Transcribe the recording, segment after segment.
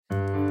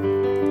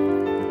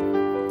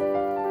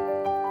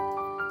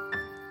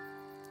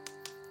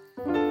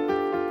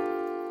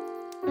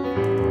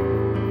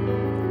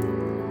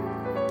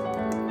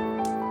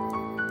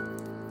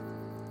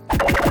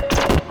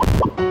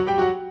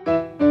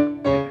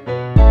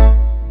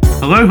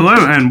Hello,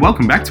 and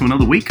welcome back to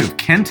another week of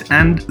Kent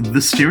and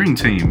the Steering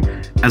Team.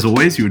 As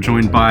always, you are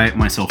joined by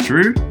myself,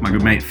 Drew, my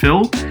good mate,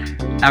 Phil,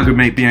 our good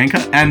mate, Bianca,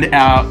 and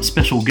our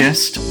special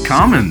guest,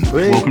 Carmen.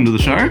 Hey. Welcome to the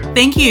show.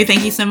 Thank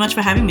you so much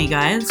for having me,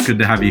 guys. It's good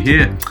to have you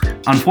here.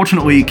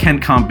 Unfortunately,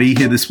 Kent can't be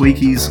here this week.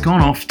 He's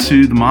gone off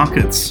to the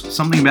markets.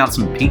 Something about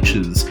some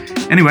peaches.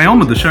 Anyway, on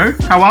with the show.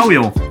 How are we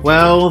all?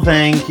 Well,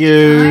 thank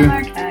you.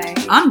 I'm okay.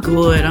 I'm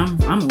good. I'm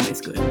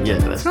always good. Yeah,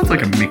 that's Sounds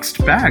like a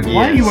mixed bag.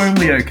 Why are Yes. you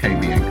only okay,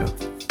 Bianca?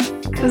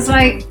 Because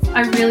I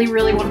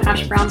really want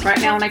hash browns right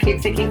now and I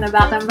keep thinking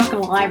about them. I'm not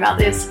going to lie about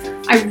this.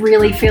 I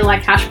really feel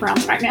like hash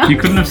browns right now. You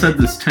couldn't have said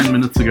this 10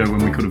 minutes ago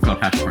when we could have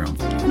got hash browns.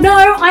 No,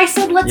 I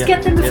said let's Yeah,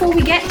 get them before yeah.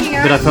 we get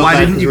here. But I felt Why bad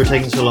didn't because you- we were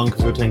taking so long to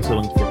get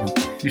them.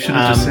 You should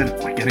have just said,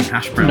 we're getting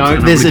hash browns. no,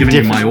 and there's I a would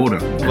have given you my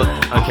difference. order.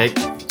 Well, okay.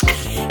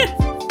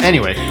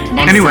 Anyway,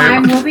 Next Anyway.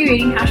 time we'll be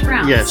eating hash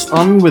browns. yes,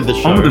 on with the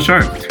show. On with the show.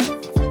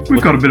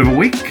 We've got a bit of a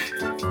week,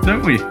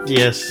 don't we?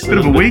 Yes. Bit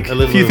of a week,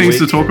 a few things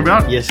to talk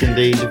about. Yes,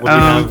 indeed. What do you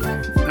have?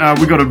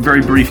 We got a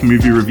very brief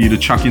movie review to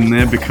chuck in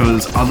there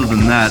because other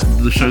than that,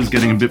 the show's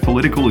getting a bit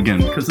political again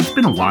because it's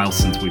been a while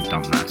since we've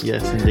done that,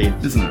 Yes, indeed.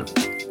 isn't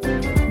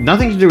it?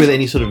 Nothing to do with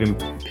any sort of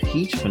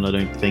impeachment, I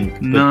don't think.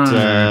 But, No.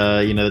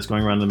 that's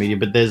going around the media.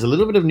 But there's a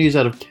little bit of news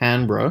out of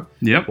Canberra,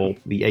 Yep. or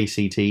the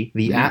ACT,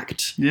 the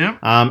ACT, Yep.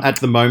 at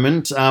the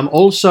moment.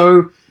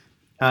 Also,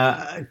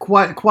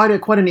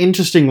 quite an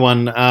interesting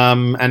one,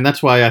 and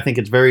that's why I think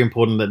it's very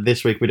important that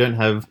this week we don't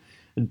have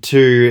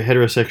two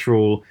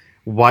heterosexual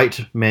white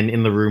men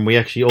in the room. We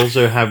actually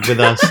also have with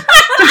us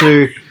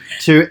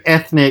two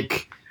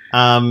ethnic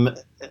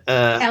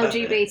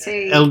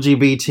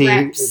LGBT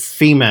Reps.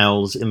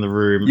 females in the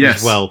room Yes.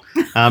 as well,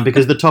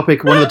 because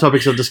one of the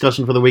topics of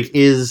discussion for the week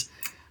is,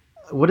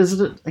 what is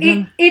it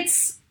again?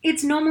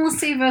 It's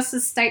normalcy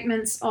versus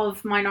statements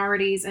of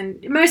minorities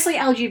and mostly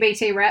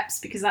LGBT reps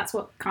because that's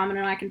what Carmen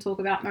and I can talk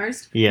about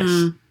most. Yes.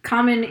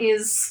 Carmen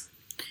is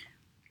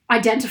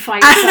identify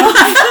yourself.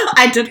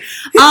 I did.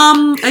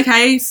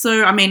 Okay,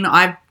 so I mean,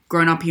 I've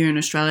grown up here in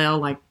Australia,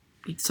 like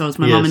so is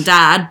my Yes. mum and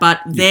dad,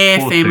 but their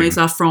poor families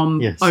thing. are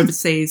from Yes.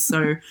 overseas.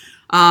 So,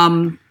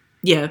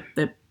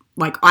 they're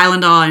like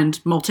Islander and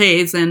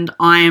Maltese, and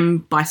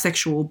I'm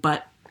bisexual,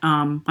 but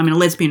I'm in a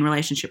lesbian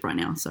relationship right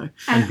now. So,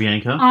 And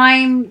Bianca?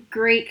 I'm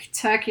Greek,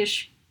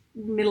 Turkish,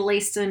 Middle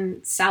Eastern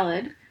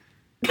salad.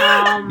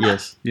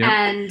 Yes. Yep.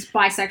 And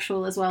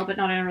bisexual as well, but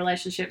not in a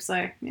relationship,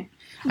 so yeah.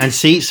 And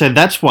see, so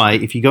that's why,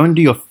 if you go and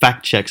do your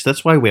fact checks,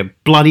 that's why we're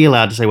bloody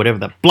allowed to say whatever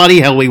the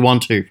bloody hell we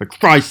want to, for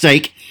Christ's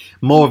sake.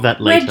 More of that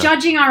later. We're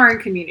judging our own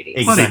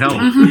communities. Bloody Exactly.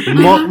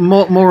 hell.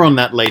 more on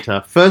that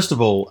later. First of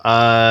all,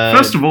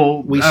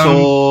 we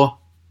saw...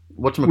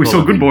 we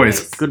saw Good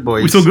Boys. Good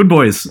Boys. We saw Good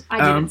Boys. I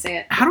didn't see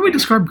it. How do we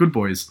describe Good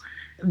Boys?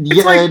 It's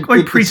Yeah, like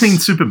it's preteen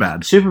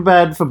Superbad. super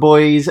bad for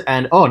boys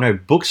and... Oh, no,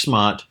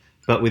 Booksmart,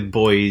 but with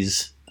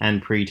boys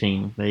and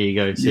preteen. There you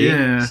go. See?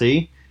 Yeah.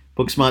 See?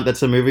 Booksmart,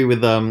 that's a movie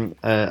with a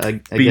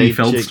Beanie gay chick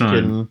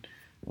Feldstein.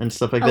 and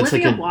stuff like that. It's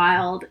Olivia like a-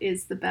 Wilde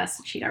is the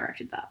best. She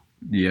directed that.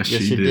 Yes,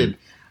 Yes, she she did.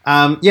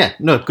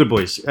 did. Good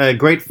Boys.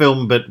 Great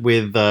film, but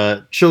with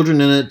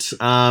children in it.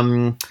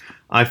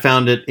 I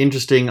found it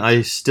interesting.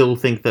 I still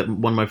think that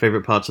one of my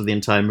favorite parts of the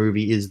entire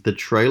movie is the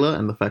trailer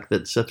and the fact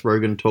that Seth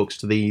Rogen talks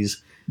to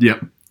these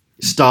Yep.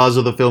 stars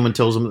of the film and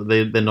tells them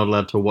that they're not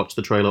allowed to watch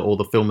the trailer or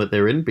the film that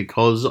they're in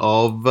because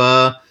of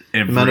the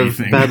amount of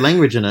Everything. bad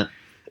language in it.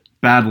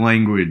 Bad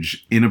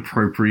language,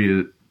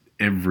 inappropriate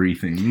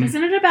everything.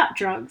 Isn't it about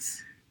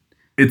drugs?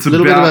 It's A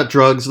little bit about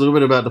drugs, a little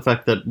bit about the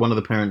fact that one of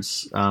the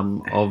parents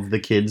of the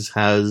kids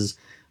has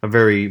a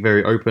very,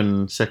 very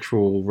open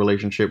sexual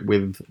relationship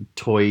with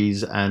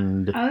toys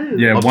and Oh.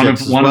 yeah,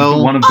 objects as one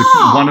well.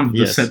 of the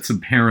Yes. sets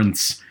of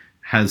parents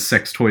has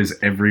sex toys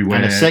everywhere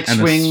And a sex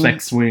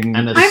swing,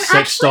 and a I'm sex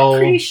actually doll.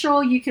 pretty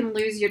sure you can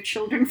lose your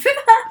children for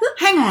that.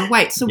 hang on,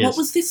 wait. So, Yes. what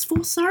was this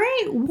for? Sorry,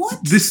 what?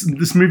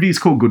 This movie is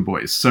called Good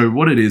Boys. So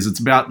what it is, it's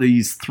about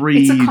these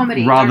three It's a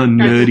comedy. rather Don't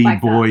look nerdy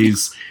like that.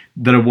 boys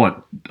that are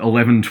what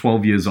 11,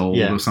 12 years old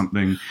Yeah. or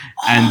something,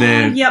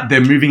 and yep. they're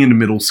moving into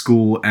middle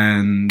school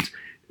and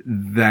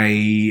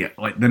they're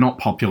not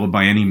popular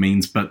by any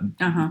means, but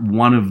Uh-huh.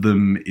 one of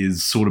them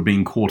is sort of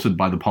being courted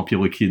by the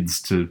popular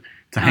kids to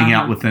hang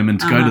out Uh-huh. with them and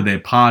to go to Uh-huh. their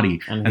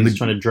party. and And he's the,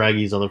 trying to drag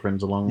his other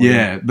friends along with him.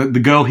 yeah, the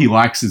girl he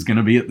likes is going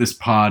to be at this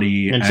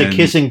party. And it's a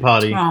kissing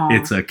party. Aw.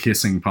 It's a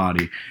kissing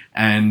party.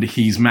 And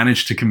he's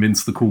managed to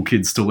convince the cool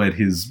kids to let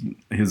his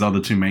other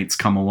two mates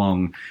come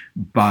along.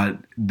 But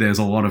there's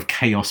a lot of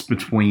chaos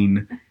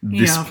between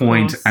this Yeah, of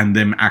point course. and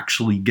them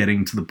actually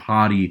getting to the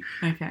party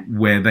Okay.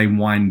 where they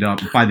wind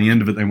up, by the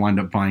end of it, they wind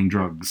up buying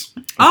drugs.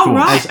 Of Oh,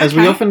 course. right. As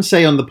we Okay. often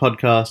say on the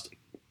podcast,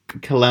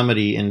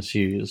 calamity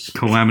ensues.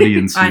 Calamity I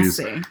ensues.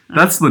 see.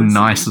 That's the I see.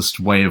 nicest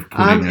way of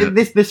putting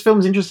it. This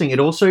film's interesting. It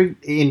also,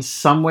 in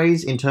some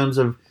ways, in terms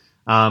of,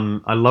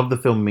 I love the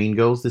film Mean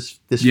Girls. This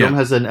Yeah. film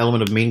has an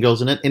element of Mean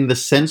Girls in it, in the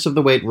sense of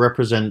the way it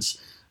represents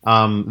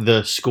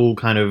the school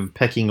kind of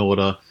pecking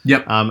order,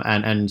 Yep.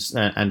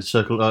 and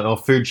circle or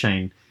food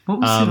chain. What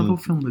was the other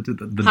film that did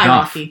that? The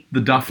Hierarchy. Duff.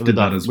 The Duff did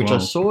that as well. Which I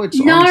saw. It's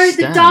No, on the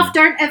Stan. Duff.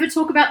 Don't ever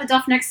talk about the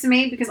Duff next to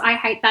me because I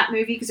hate that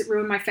movie because it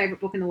ruined my favorite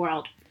book in the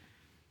world.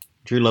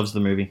 Drew loves the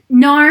movie.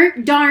 No,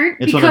 don't.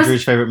 It's one of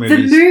Drew's favorite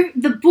movies.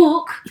 The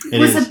book It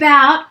was is.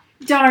 about.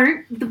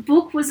 Don't. The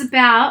book was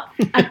about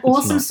an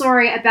awesome not.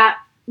 story about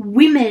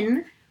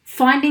women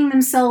finding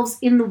themselves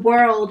in the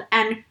world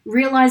and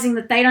realizing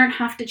that they don't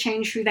have to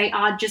change who they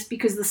are just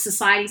because the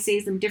society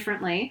sees them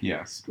differently.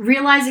 Yes.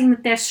 Realizing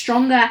that they're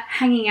stronger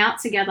hanging out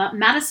together.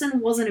 Madison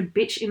wasn't a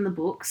bitch in the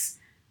books.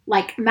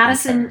 Like,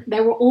 Madison, Okay.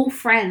 they were all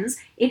friends.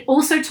 It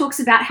also talks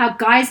about how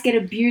guys get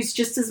abused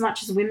just as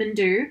much as women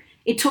do.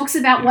 It talks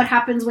about what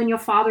happens when your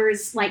father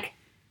is, like,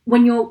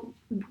 when you're...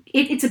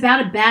 It's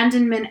about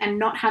abandonment and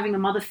not having a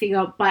mother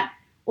figure, but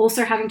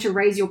also having to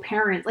raise your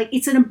parents. Like,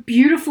 it's a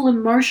beautiful,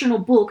 emotional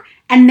book.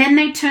 And then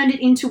they turned it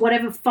into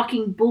whatever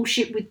fucking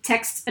bullshit with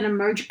texts and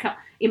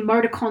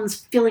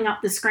emoticons filling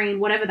up the screen,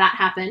 whatever that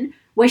happened,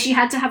 where she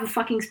had to have a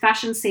fucking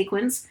fashion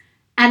sequence.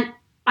 And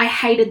I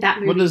hated that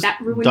movie. What does that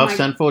ruined Duff my...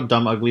 stand for?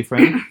 Dumb Ugly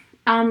Friend?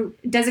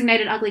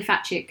 Designated ugly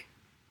fat chick.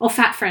 Or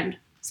fat friend.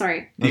 Sorry.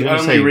 I was The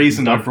gonna only say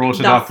reason I Duff. brought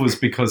it Duff. up was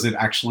because it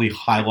actually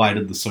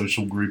highlighted the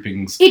social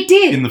groupings. It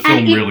did. In the film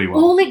and it, really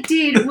well. All it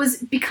did was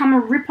become a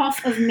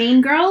rip-off of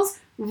Mean Girls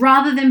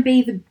rather than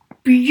be the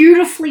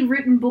beautifully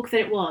written book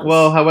that it was.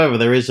 Well, however,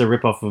 there is a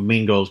rip-off of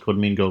Mean Girls called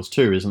Mean Girls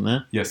 2, isn't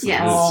there? Yes,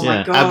 Yes. it is. Oh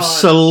my God.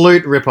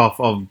 Absolute rip-off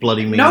of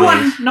bloody Mean No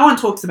Girls. one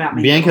talks about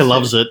me. Bianca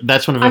loves it.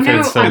 That's one of her I've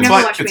never- favorite I've films. never It's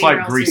like watched it's Mean like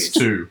Girls Grease 2.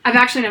 2. I've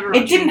actually never watched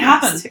It didn't Mean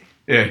Girls happen. 2.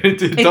 Yeah,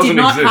 it It doesn't did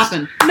not exist.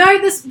 happen.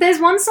 No, there's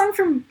one song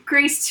from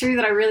Grease 2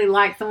 that I really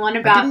like. The one I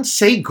about... didn't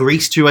say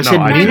Grease 2, I No, said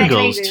I Mean did.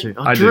 Girls No, they 2.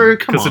 Oh, I Drew,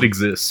 did, come because on. it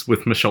exists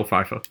with Michelle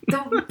Pfeiffer.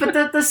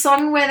 the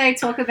song where they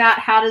talk about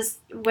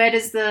where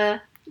does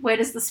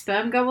the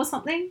sperm go or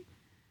something?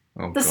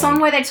 Oh, The God. song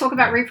where they talk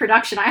about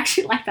reproduction. I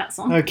actually like that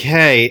song.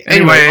 Okay,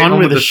 Anyway, anyway, on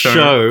with the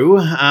show.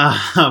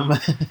 show.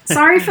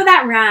 Sorry for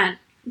that rant.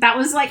 That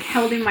was like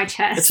held in my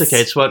chest. It's okay,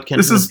 it's what Kent...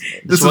 This is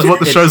what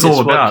the show's all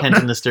about. It's what Kent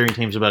and the steering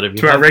team's about. If you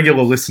To our have,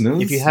 regular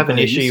listeners, if you have an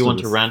they're issue used you want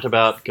to this. rant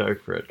about, go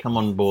for it. Come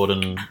on board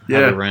and Yeah.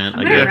 have a rant,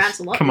 I'm I gonna guess. rant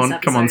a lot Come this on,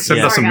 come on, episode.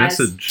 send us a Sorry, guys.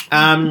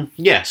 message.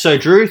 Yeah, so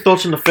Drew,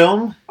 thoughts on the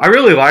film? I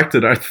really liked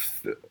it.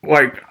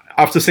 Like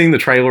after seeing the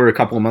trailer a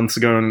couple of months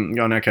ago and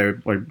going, okay,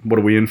 like what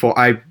are we in for?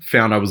 I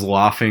found I was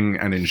laughing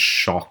and in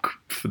shock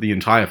for the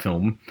entire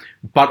film,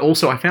 but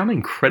also I found it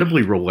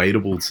incredibly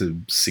relatable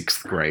to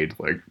sixth grade.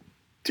 Like,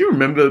 do you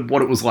remember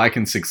what it was like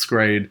in sixth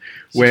grade?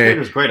 It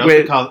was great.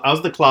 I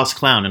was the class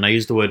clown, and I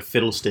used the word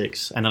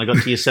fiddlesticks. And then I got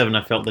to year 7,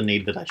 I felt the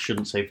need that I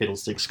shouldn't say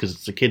fiddlesticks because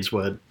it's a kid's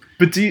word.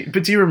 But do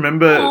you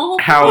remember Oh.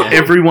 how Yeah.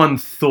 everyone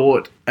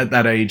thought at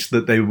that age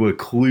that they were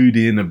clued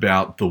in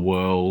about the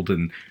world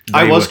and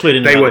I was clued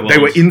in they about were the they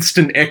were world.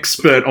 instant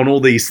expert on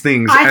all these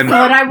things. I and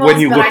thought I was, when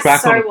you but look I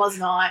back on so it, was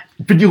not.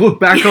 but you look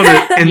back on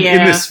it, and in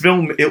Yeah. this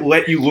film, it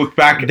let you look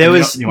back. There and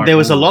was you're like, there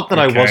was a "Ooh, lot that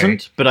okay." I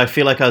wasn't, but I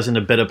feel like I was in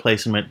a better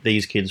place than what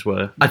these kids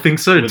were. I think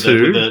so With the-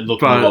 too. with the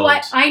look but and Well,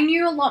 world. I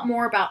knew a lot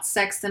more about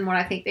sex than what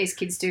I think these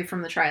kids do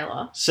from the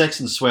trailer. Sex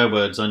and swear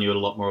words I knew a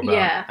lot more about.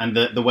 Yeah. And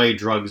the way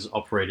drugs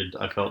operated,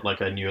 I felt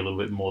like I knew a little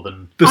bit more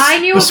than... I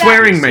knew the about-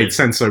 swearing made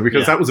sense though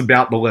because Yeah. that was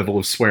about the level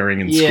of swearing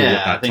in school Yeah,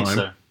 at that I think time.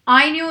 so.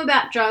 I knew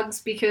about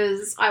drugs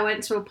because I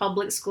went to a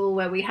public school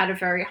where we had a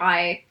very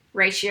high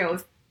ratio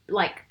of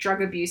like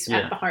drug abuse Yeah.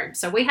 at the home,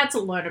 so we had to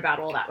learn about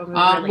all that when we were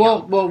really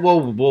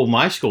young. Well,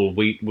 my school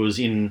was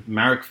in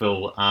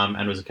Marrickville, and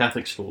it was a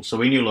Catholic school, so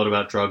we knew a lot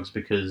about drugs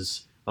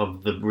because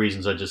of the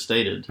reasons I just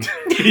stated.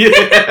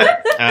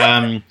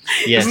 Yeah.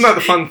 Yes. Isn't that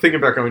the fun thing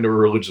about going to a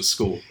religious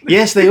school?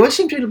 Yes, they always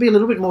seem to be a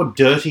little bit more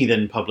dirty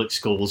than public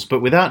schools,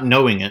 but without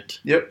knowing it.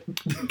 Yep.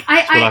 what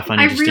I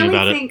find interesting really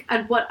about it. think,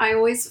 and what I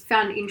always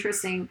found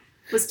interesting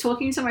was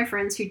talking to my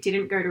friends who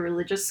didn't go to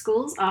religious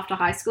schools after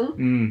high school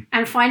Mm.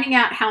 and finding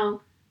out how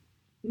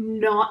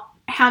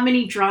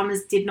many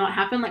dramas did not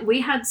happen. Like,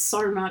 we had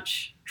so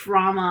much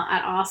drama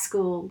at our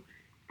school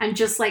and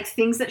just like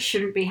things that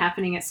shouldn't be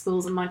happening at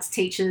schools amongst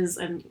teachers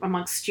and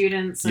amongst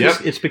students. And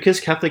Yep. It's because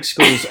Catholic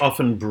schools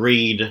often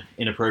breed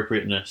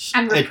inappropriateness.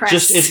 And It repress.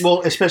 just,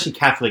 well, especially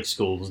Catholic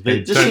schools. There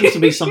And just don't- seems to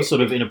be some sort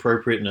of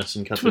inappropriateness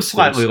in To a Catholic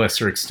slightly schools.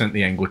 lesser extent,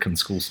 the Anglican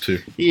schools too.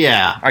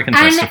 Yeah. I can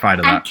testify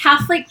to and that.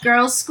 Catholic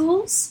girls'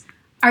 schools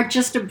are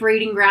just a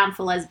breeding ground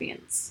for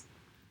lesbians.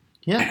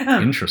 Yeah.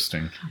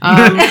 Interesting.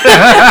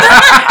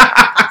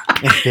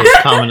 There's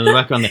Carmen in the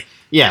background there.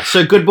 Yeah,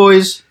 so Good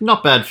Boys,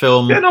 not bad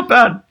film. Yeah, not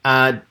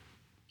bad.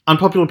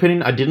 Unpopular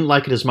opinion, I didn't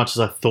like it as much as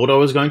I thought I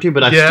was going to,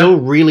 but I Yeah. still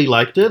really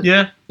liked it.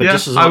 Yeah, But yeah,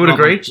 just as I would not,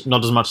 agree.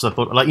 Not as much as I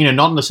thought. Like, not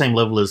on the same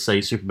level as, say,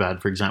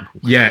 Superbad, for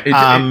example. Yeah,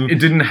 it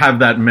didn't have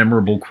that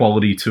memorable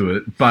quality to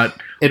it, but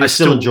It was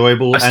still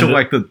enjoyable. I still and-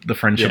 like the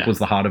friendship Yeah. was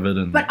the heart of it.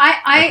 And But all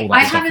that I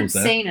stuff haven't was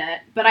there. seen it,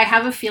 but I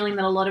have a feeling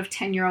that a lot of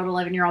 10-year-old,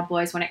 11-year-old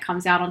boys, when it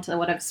comes out onto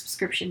whatever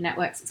subscription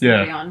networks it's going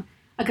to be on,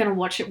 are going to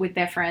watch it with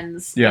their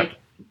friends, Yeah. like,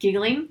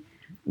 giggling.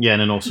 Yeah,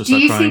 and then also Do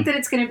start you crying. think that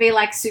it's going to be,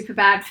 like, super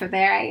bad for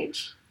their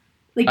age?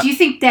 Like, do you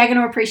think they're going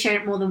to appreciate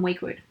it more than we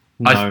could?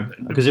 No,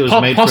 because it was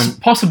made for...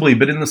 Possibly,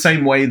 but in the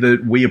same way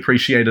that we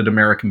appreciated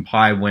American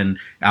Pie when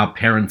our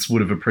parents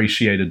would have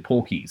appreciated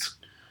Porky's.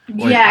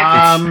 But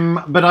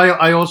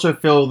I also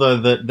feel though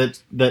that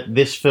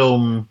this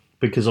film,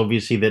 because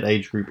obviously that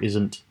age group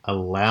isn't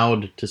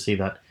allowed to see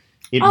that,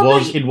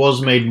 it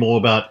was made more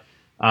about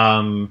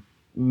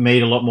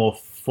made a lot more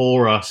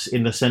for us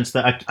in the sense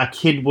that a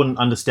kid wouldn't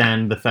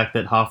understand the fact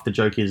that half the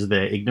joke is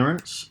their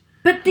ignorance.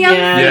 But the other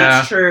thing,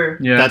 that's true.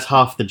 Yeah. That's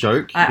half the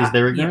joke is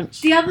their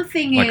ignorance. The other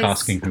thing like is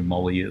asking who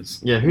Molly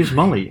is. Yeah, who's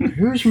Molly?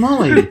 Who's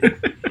Molly?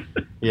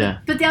 Yeah.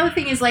 But the other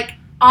thing is, like,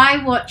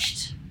 I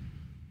watched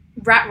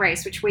Rat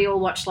Race, which we all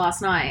watched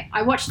last night.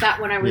 I watched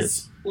that when I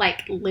was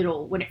like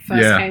little, when it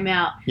first came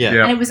out.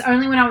 Yeah. And it was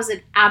only when I was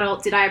an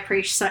adult did I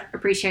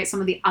appreciate some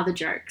of the other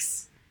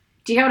jokes.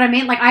 Do you get what I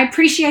mean? Like, I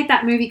appreciate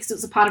that movie because it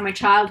was a part of my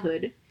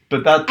childhood.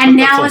 And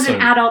now as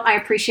an adult, I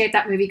appreciate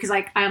that movie because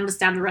I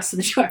understand the rest of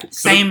the jokes.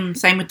 Same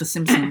with The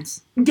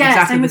Simpsons. Yeah,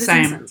 exactly same with the The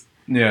same. Simpsons.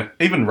 Yeah,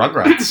 even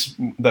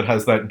Rugrats that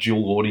has that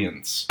dual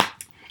audience.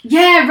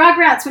 Yeah,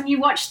 Rugrats. When you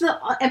watch the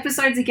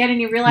episodes again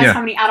and you realize how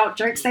many adult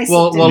jokes they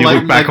still do. And you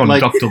look back on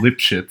Dr.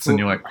 Lipschitz and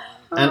you're like...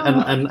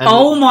 And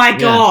oh my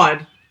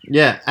god.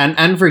 Yeah,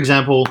 and for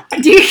example...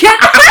 Do you get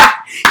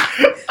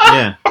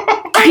Yeah.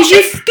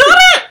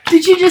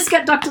 Did you just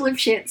get Dr.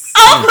 Lipschitz?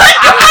 Oh my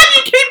god,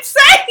 you keep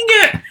saying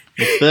it!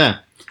 It's there.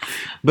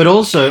 But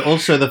also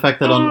the fact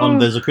that on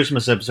there's a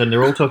Christmas episode and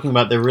they're all talking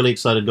about they're really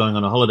excited going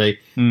on a holiday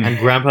and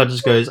Grandpa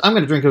just goes, I'm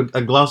going to drink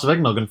a glass of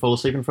eggnog and fall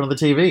asleep in front of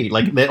the TV.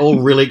 Like, they're all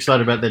really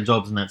excited about their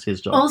jobs and that's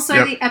his job.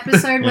 Also, the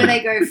episode where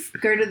they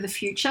go to the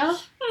future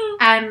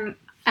and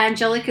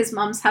Angelica's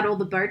mum's had all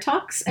the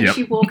Botox and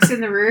she walks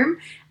in the room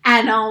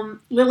and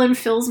Lil and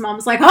Phil's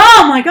mum's like,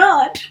 oh my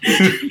god.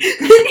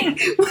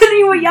 When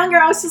you were younger,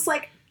 I was just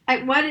like,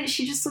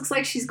 she just looks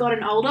like she's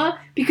gotten older?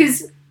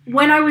 Because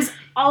when I was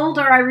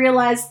older, I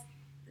realized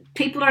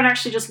people don't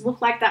actually just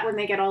look like that when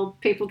they get old.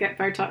 People get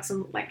Botox and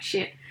look like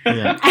shit.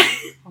 Yeah.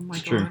 Oh my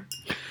god. True.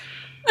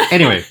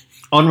 Anyway,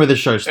 on with the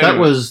show. So that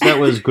was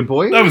Good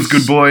Boys. That was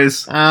Good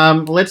Boys.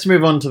 Let's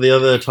move on to the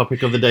other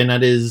topic of the day, and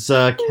that is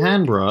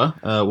Canberra.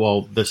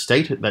 The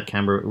state that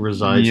Canberra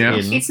resides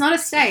in. It's not a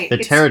state. The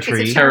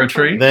territory. It's a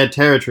territory. The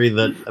territory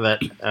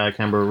that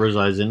Canberra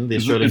resides in. The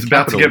Australian It's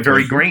about to capital. get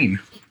very green.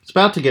 It's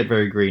about to get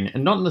very green,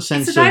 and not in the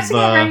sense It's about to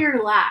of get very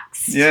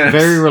relaxed. Yeah.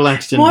 very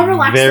relaxed and More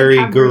relaxed than very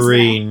Canberra's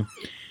green.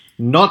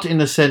 Not in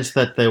the sense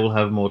that they will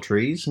have more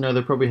trees. No,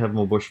 they'll probably have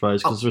more bushfires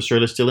because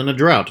Australia's still in a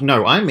drought.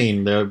 No, I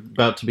mean they're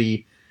about to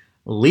be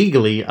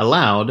legally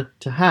allowed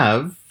to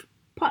have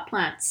Pot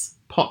plants.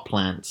 pot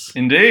plants.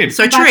 Indeed.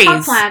 So By trees.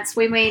 pot plants,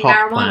 we mean Pot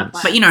marijuana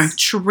plants. plants. But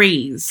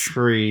trees.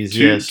 Trees,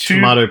 yes.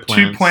 Tomato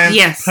plants. 2 plants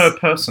Yes. per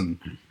person.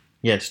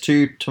 Yes,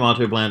 2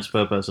 tomato plants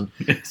per person.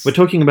 Yes. We're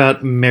talking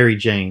about Mary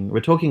Jane. We're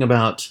talking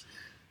about,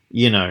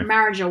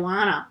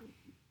 Marijuana.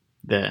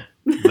 that.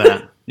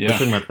 Yeah. We're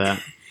talking about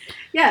that.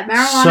 Yeah,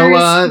 marijuana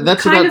So, is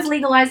that's kind about- of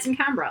legalized in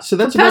Canberra. So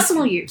that's for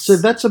personal use. So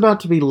that's about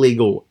to be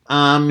legal.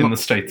 In the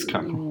States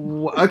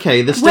capital.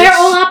 Okay, the states. where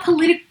all our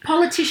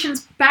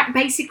politicians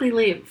basically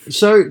live.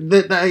 So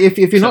if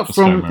you're Except not for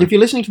from, ScoMo. if you're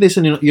listening to this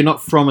and you're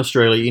not from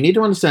Australia, you need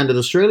to understand that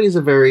Australia is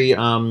a very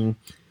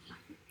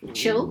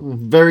Chill.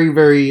 very,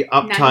 very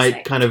uptight,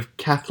 Nice. kind of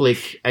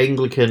Catholic,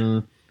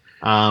 Anglican,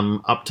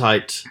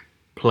 uptight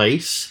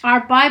place. Our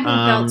Bible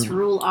belts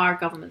rule our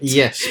government.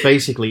 Yes,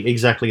 basically,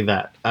 exactly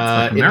that.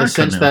 like In the America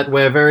sense now. that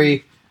we're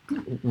very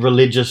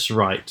religious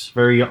right,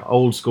 very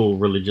old school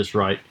religious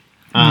right.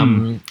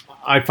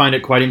 I find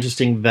it quite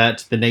interesting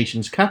that the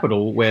nation's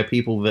capital, where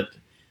people that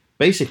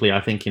basically,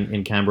 I think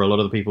in Canberra, a lot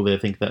of the people there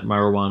think that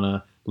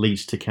marijuana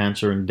leads to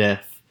cancer and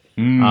death.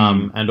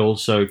 And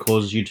also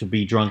causes you to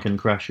be drunk and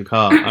crash your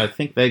car. I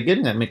think they're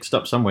getting that mixed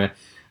up somewhere.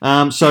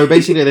 So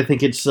basically, they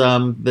think it's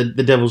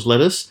the devil's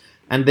lettuce,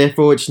 and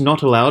therefore it's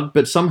not allowed.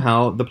 But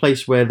somehow, the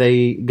place where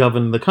they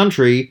govern the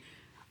country,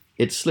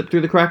 it slipped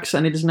through the cracks,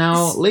 and it is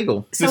now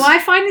legal. So I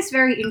find this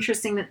very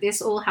interesting that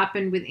this all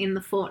happened within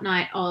the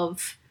fortnight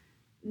of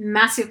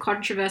massive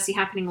controversy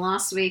happening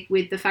last week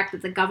with the fact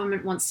that the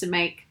government wants to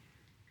make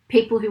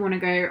people who want to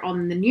go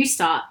on the New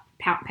Start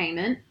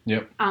payment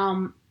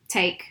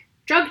take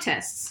drug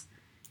tests.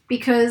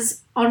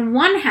 Because on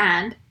one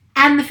hand,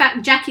 and the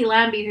fact Jackie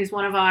Lambie, who's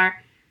one of our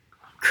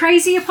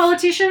crazier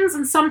politicians,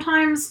 and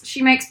sometimes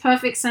she makes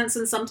perfect sense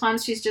and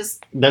sometimes she's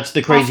just That's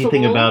the crazy Off the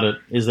thing wall. about it,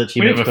 is that she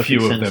We makes have a perfect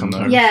few of sense them, though.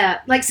 sometimes. yeah,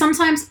 like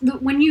sometimes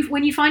when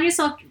you find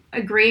yourself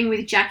agreeing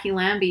with Jackie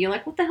Lambie, you're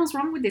like, what the hell's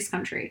wrong with this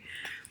country?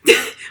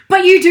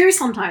 But you do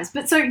sometimes.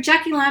 But so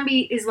Jackie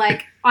Lambie is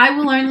like, I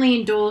will only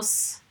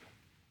endorse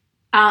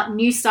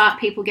New Start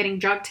people getting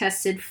drug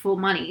tested for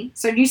money.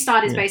 So New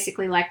Start is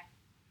basically like,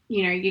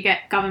 you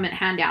get government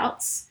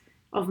handouts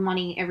of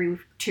money every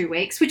 2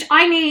 weeks, which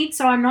I need,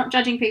 so I'm not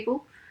judging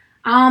people.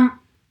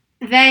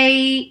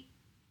 They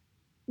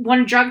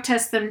want to drug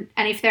test them,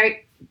 and if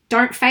they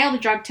don't fail the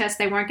drug test,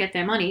 they won't get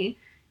their money.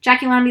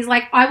 Jackie Lambie's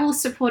like, I will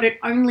support it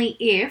only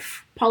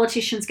if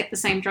politicians get the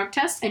same drug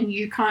test and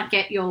you can't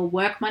get your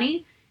work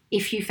money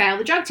if you fail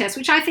the drug test,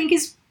 which I think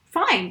is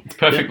fine. It's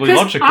perfectly Because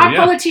logical, our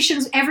yeah.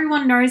 politicians,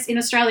 everyone knows in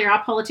Australia,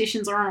 our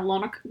politicians are on a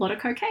lot of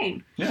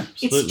cocaine. Yeah.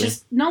 Absolutely. It's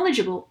just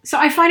knowledgeable. So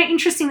I find it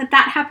interesting that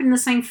happened in the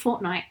same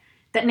fortnight.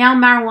 That now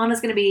marijuana is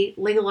going to be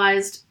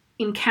legalized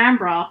in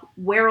Canberra,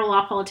 where all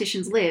our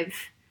politicians live,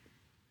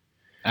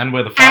 And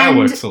where the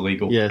fireworks are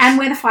legal. Yes. and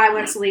where the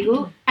fireworks are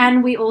legal.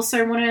 And we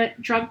also want to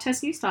drug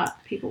test New Start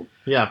people.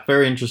 Yeah,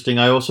 very interesting.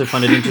 I also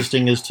find it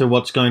interesting as to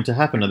what's going to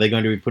happen. Are they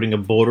going to be putting a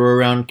border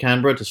around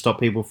Canberra to stop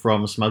people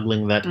from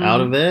smuggling that out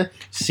of there?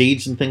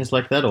 Seeds and things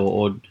like that,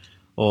 or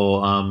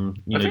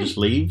just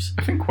leaves?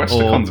 I think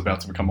Questacon's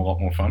about to become a lot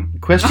more fun.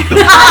 Questacon.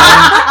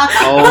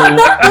 Oh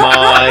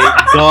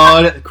my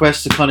god,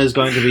 Questacon is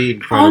going to be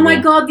incredible. Oh my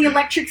god, the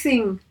electric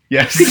thing.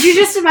 Yes. Could you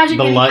just imagine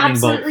The getting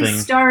lightning bolt absolutely thing.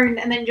 stoned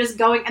and then just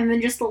going, and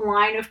then just the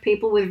line of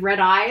people with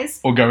red eyes?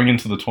 Or going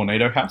into the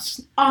tornado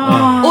house.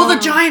 Oh. Or the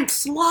giant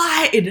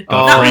slide.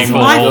 Oh, That was my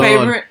my God.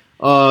 favorite.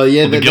 Oh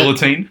yeah, Or the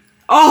guillotine.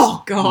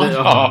 Oh, God.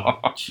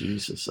 Oh.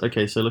 Jesus.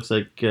 Okay, so it looks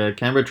like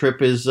Canberra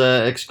trip is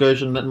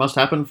excursion that must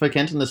happen for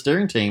Kent and the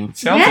steering team.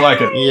 Sounds Yeah. like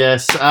it.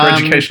 Yes. For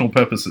educational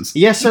purposes.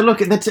 Yeah. So look,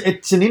 it's an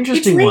It's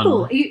interesting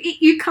legal. one.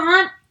 You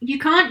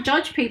can't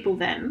judge people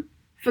then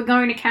for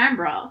going to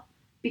Canberra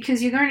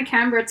because you're going to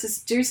Canberra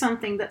to do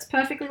something that's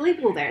perfectly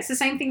legal there. It's the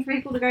same thing for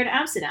people to go to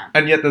Amsterdam.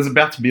 And yet there's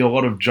about to be a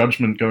lot of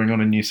judgment going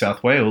on in New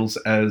South Wales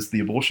as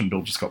the abortion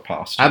bill just got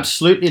passed.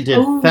 Absolutely it did.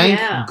 Oh, Thank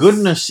yes.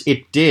 goodness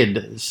it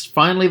did.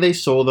 Finally, they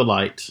saw the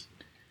light.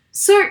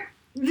 So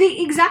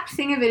the exact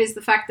thing of it is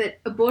the fact that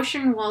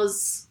abortion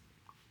was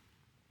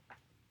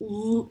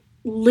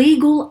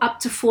legal up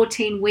to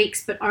 14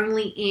 weeks, but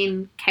only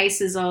in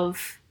cases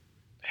of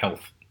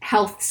Health.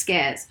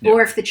 scares. Yeah.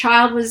 Or if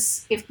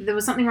there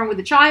was something wrong with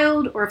the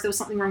child, or if there was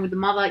something wrong with the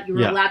mother, you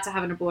were Yeah. allowed to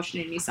have an abortion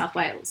in New South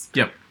Wales.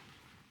 Yep.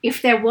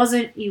 If there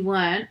wasn't, you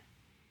weren't.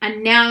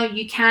 And now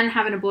you can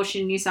have an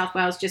abortion in New South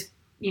Wales just,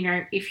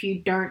 if you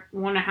don't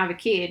want to have a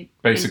kid.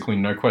 Basically,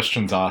 no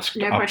questions asked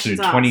No up questions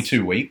to asked.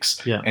 22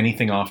 weeks. Yeah.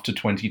 Anything after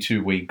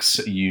 22 weeks,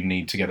 you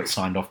need to get it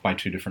signed off by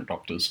 2 different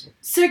doctors.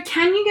 So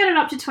can you get it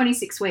up to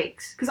 26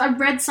 weeks? Because I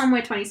read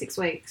somewhere 26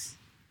 weeks.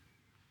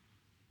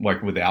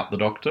 Like without the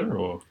doctor,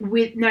 or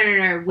With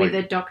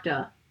a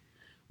doctor.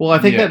 Well, I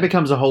think Yeah. that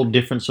becomes a whole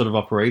different sort of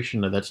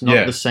operation. That's not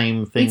Yeah. the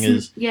same thing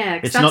as.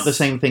 It's not the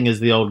same thing as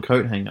the old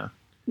coat hanger.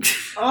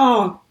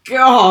 Oh,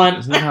 God.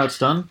 Isn't that how it's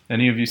done?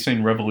 any of you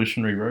seen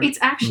Revolutionary Road? It's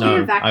actually No,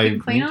 a I vacuum need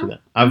to cleaner.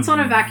 that. It's not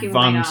a vacuum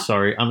cleaner.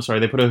 I'm sorry.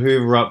 They put a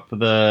Hoover up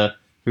the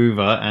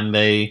Hoover and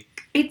they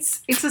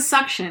It's a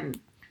suction.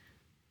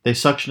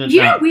 suction it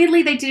You know, out.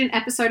 weirdly, they did an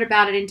episode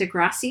about it in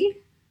Degrassi.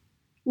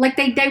 Like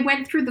they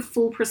went through the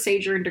full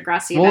procedure in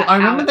Degrassi. Well, about I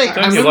how remember it they- works.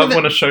 Don't you remember love that-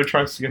 when a show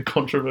tries to get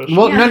controversial?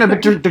 Well, Yeah. no,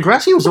 but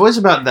Degrassi was always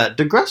about that.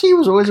 Degrassi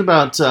was always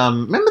about.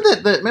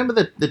 Remember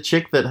the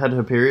chick that had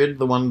her period,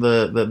 the one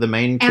the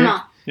main chick,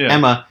 Emma. Yeah.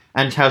 Emma,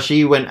 and how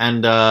she went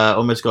and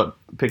almost got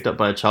picked up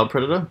by a child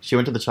predator. She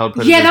went to the child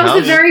predator's Yeah, that was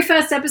house. the very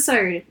first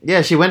episode.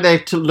 Yeah, she went there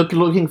to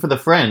looking for the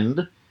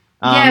friend.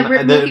 Looking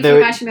for the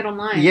guy she met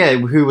online. Yeah,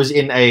 who was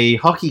in a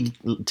hockey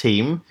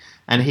team,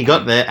 and he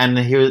got there, and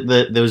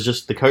there was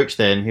just the coach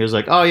there, and he was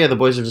like, "Oh yeah, the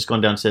boys have just gone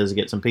downstairs to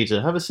get some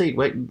pizza. Have a seat.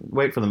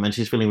 Wait for them." And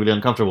she's feeling really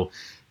uncomfortable.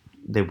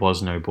 There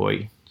was no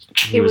boy.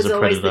 He It was a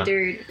always predator.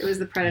 the dude. It was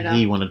the predator.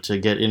 He wanted to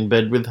get in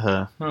bed with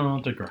her.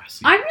 Oh,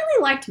 Degrassi. I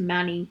really liked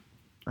Manny.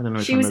 I don't know.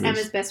 Which She one was that is.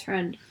 Emma's best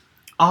friend.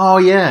 Oh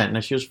yeah, no,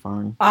 she was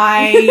fine.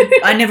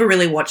 I never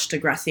really watched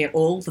Degrassi at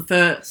all. The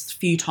first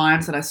few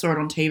times that I saw it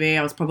on TV,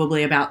 I was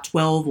probably about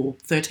 12 or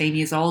 13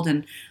 years old,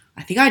 and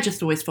I think I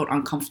just always felt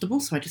uncomfortable,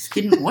 so I just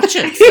didn't watch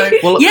it. So,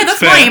 Well, yeah, that's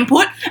fair. my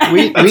input.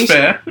 That's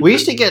fair. We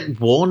used to get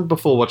warned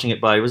before watching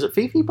it by, was it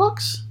Fifi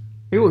Box?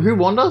 Who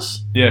warned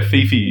us? Yeah,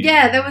 Fifi.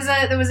 Yeah, there was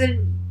a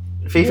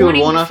Fifi would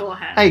warning warn us.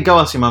 beforehand. Hey, go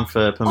ask your mum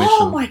for permission.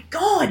 Oh my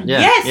God, Yeah,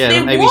 yes, yeah.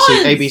 there ABC,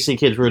 was. ABC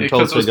Kids were told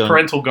Because it to was go.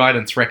 parental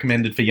guidance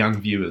recommended for young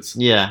viewers.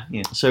 Yeah.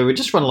 So we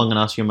just run along and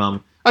ask your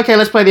mum. Okay,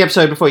 let's play the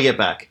episode before you get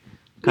back.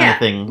 Kind of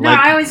thing. No,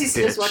 I always used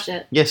to just bitch. watch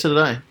it. Yeah, so did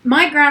I.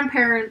 My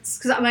grandparents,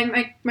 because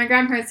my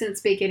grandparents didn't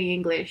speak any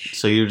English.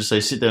 So you just say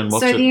sit there and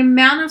watch So it. the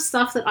amount of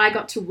stuff that I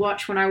got to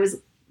watch when I was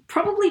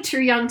probably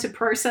too young to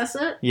process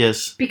it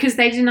Yes. because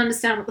they didn't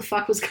understand what the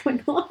fuck was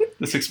going on.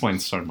 This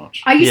explains so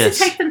much. I used Yes.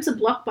 to take them to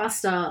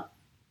Blockbuster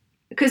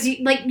because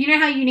you know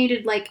how you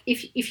needed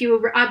if you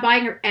were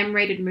buying an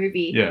M-rated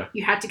movie, Yeah.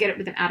 you had to get it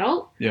with an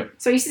adult. Yep.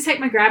 So I used to take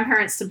my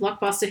grandparents to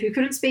Blockbuster who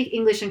couldn't speak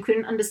English and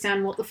couldn't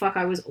understand what the fuck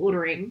I was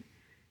ordering,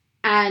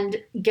 and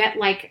get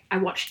I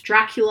watched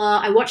Dracula.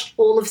 I watched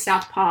all of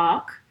South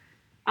Park.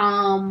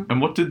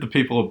 And what did the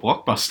people at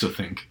Blockbuster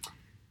think?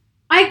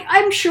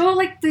 I'm sure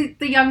the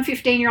young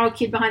 15-year-old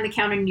kid behind the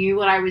counter knew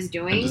what I was I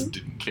doing just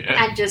didn't care.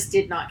 and just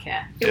did not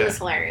care. It Yeah. was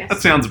hilarious.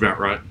 That sounds about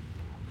right.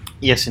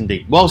 Yes,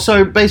 indeed. Well,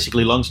 so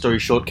basically, long story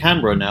short,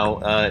 Canberra now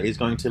is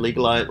going to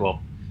legalise.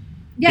 Well,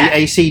 Yeah,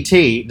 the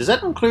ACT. Does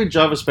that include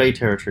Jarvis Bay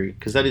territory?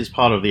 Because that is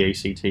part of the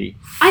ACT.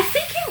 I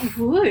think it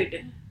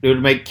would. It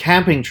would make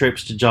camping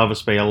trips to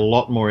Jarvis Bay a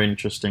lot more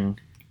interesting.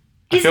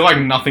 I feel like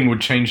nothing would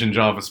change in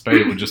Jarvis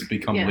Bay. It would just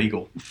become Yeah.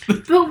 legal.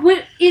 But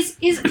what is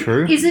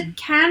True. is it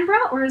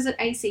Canberra or is it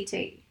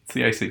ACT?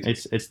 It's the ACT.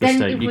 It's the Then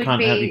state. it You would can't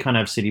be-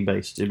 have city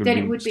based. Then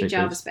it would be state-based.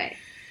 Jarvis Bay.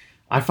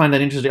 I find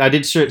that interesting. I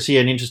did see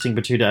an interesting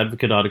Batuta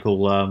Advocate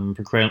article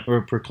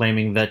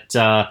proclaiming that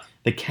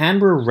the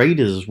Canberra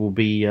Raiders will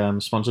be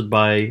sponsored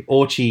by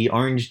Orchie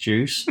Orange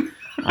Juice,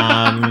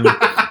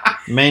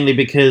 mainly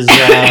because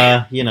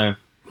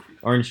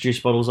orange juice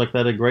bottles like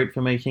that are great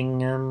for making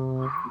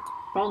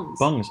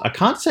bongs. I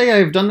can't say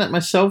I've done that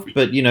myself,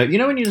 but you know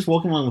when you're just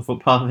walking along the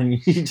footpath and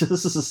you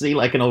just see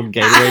like an old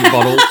Gatorade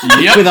bottle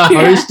Yep. with a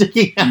hose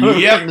sticking out of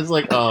it, Yep. and it's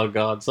like, oh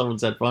god,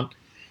 someone's had fun.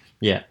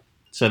 Yeah,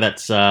 so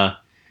that's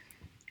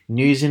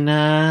news in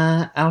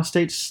our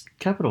state's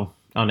capital,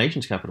 our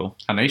nation's capital.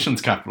 Our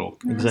nation's capital.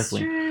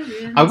 Exactly.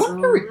 Australians I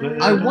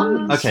wonder.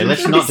 always. Okay,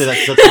 let's not do that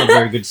because that's not a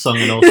very good song,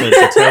 and also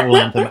it's a terrible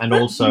anthem, and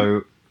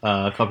also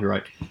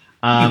copyright.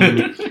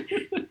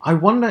 I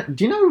wonder.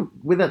 Do you know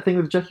with that thing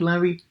with Jackie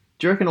Lambie?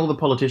 Do you reckon all the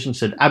politicians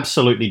said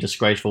absolutely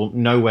disgraceful?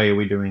 No way are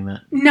we doing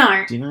that.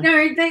 No, Do you know?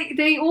 no,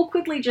 they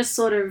awkwardly just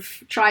sort of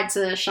tried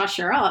to shush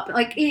her up.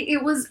 Like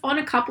it was on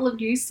a couple of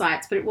news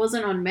sites, but it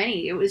wasn't on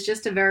many. It was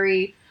just a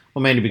very.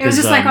 Well, mainly It because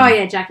was just like, oh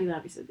yeah, Jackie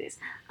Lambie said this.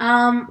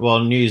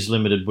 Well, News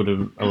Limited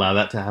wouldn't allow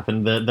that to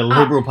happen. The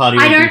Liberal Party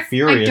would be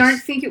furious. I don't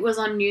think it was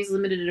on News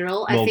Limited at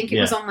all. Well, I think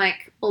it was on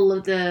like all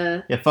of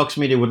the. Yeah, Fox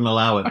Media wouldn't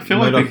allow it. I feel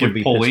like Murdoch they would be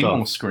give Pauline pissed off.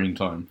 more screen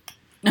time.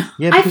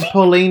 Yeah, I because think-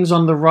 Pauline's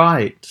on the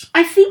right.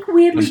 I think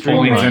weirdly And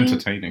Pauline's Pauline.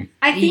 entertaining.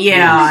 I think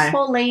Yeah. weirdly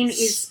Pauline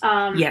is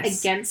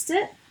Yes. against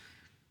it.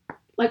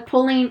 Like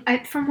Pauline,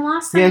 from the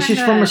last time Yeah, I she's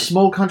heard, from a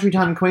small country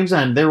town in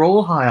Queensland. They're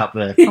all high up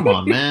there. Come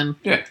on, man.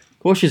 Yeah. Of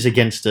course she's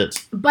against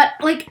it. But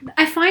like,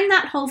 I find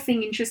that whole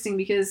thing interesting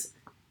because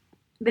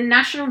the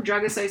National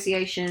Drug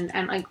Association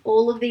and like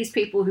all of these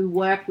people who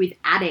work with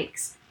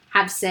addicts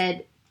have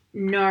said,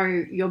 no,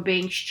 you're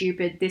being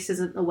stupid. This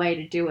isn't the way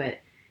to do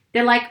it.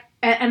 They're like,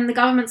 and the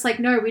government's like,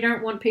 no, we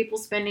don't want people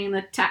spending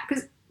the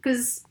tax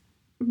because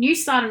New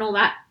Start and all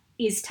that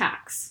is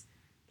tax.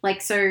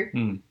 Like, so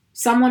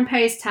someone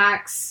pays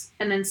tax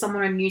and then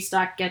someone on New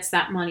Start gets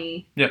that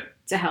money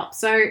to help.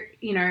 So,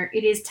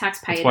 it is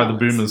taxpayer That's why the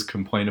dollars. boomers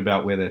complain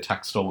about where their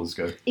tax dollars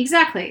go.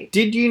 Exactly.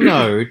 Did you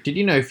know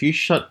if you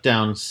shut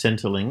down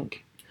Centrelink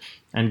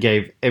and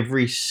gave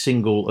every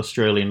single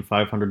Australian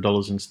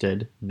 $500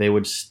 instead, there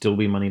would still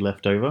be money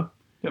left over?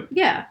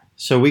 Yeah.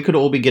 So we could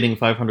all be getting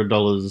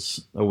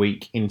 $500 a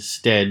week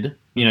instead.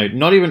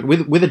 Not even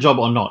with a job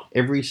or not.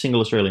 Every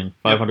single Australian,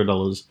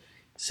 $500.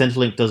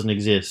 Centrelink doesn't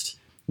exist.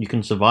 You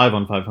can survive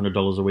on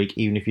 $500 a week,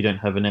 even if you don't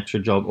have an extra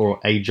job or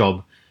a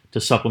job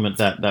to supplement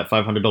that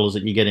 $500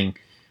 that you're getting,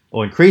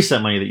 or increase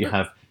that money that you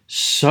have.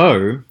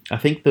 So I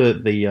think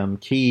the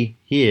key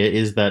here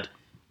is that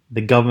the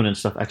government and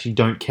stuff actually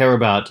don't care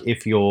about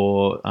if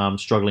you're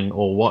struggling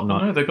or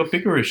whatnot. No, they've got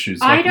bigger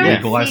issues, I like don't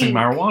legalizing think-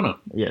 marijuana.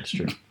 Yeah, it's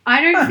true.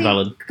 I don't think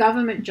Valid.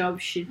 government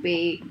jobs should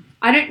be.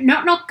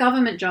 Not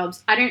government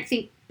jobs. I don't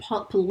think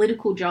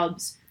political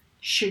jobs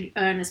should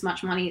earn as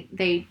much money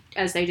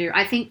as they do.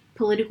 I think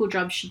political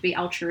jobs should be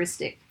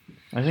altruistic.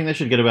 I think they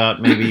should get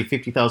about maybe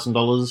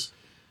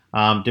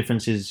 $50,000.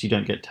 Difference is you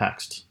don't get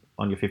taxed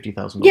on your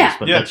 $50,000, Yeah.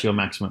 but Yeah. that's your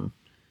maximum.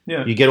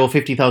 Yeah. You get all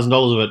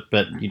 $50,000 of it,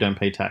 but you don't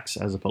pay tax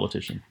as a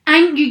politician.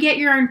 And you get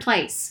your own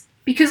place.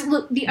 Because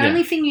look, the Yeah.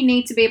 only thing you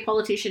need to be a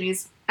politician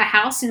is a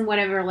house in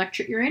whatever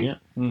electorate you're in. Yeah.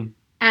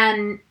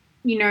 And,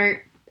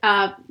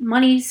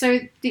 money so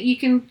that you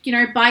can,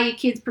 buy your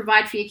kids,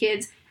 provide for your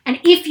kids. And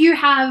if you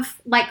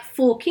have like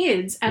 4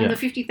 kids and Yeah. the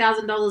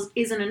 $50,000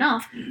 isn't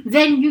enough,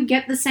 then you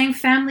get the same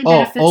family Oh,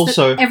 benefits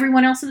also- that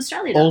everyone else in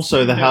Australia does.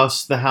 Also, the Yeah.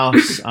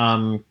 house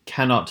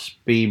cannot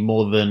be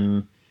more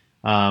than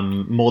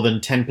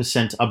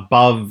 10%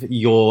 above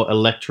your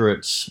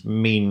electorate's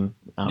mean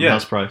Yeah.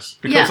 house price.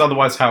 Because Yeah.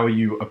 otherwise, how are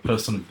you a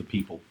person of the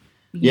people?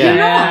 Yeah.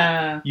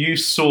 Yeah. You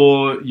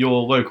saw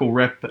your local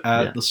rep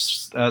at the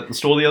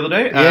store the other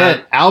day.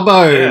 Yeah,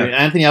 Albo, yeah.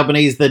 Anthony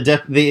Albanese,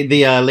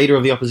 the leader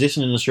of the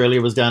opposition in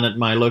Australia, was down at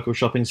my local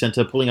shopping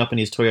centre, pulling up in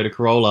his Toyota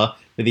Corolla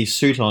with his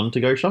suit on to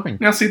go shopping.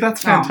 Now, see,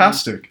 that's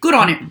fantastic. Good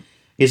on him.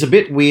 He's a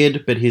bit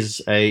weird, but he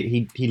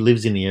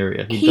lives in the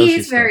area. He does He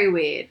his is very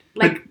weird.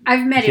 Like,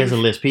 I've met stuff. He has a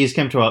him. lisp. He's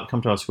come to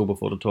our school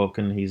before to talk,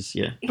 and he's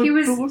But, He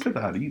was. but look at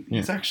that.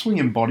 He's actually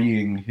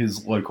embodying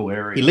his local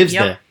area. he lives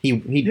Yep. there.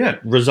 He Yeah.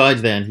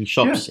 resides there, and he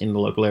shops in the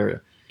local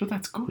area. But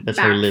that's good. That's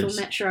where he Backville lives.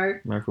 Metro.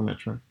 Miracle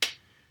Metro.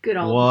 Good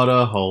old What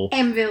a hole!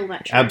 Mville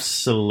Metro.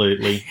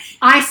 Absolutely.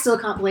 I still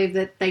can't believe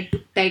that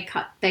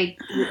they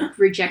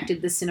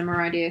rejected the cinema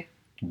idea.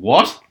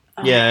 What?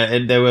 Yeah,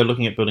 and they were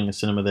looking at building a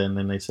cinema there, and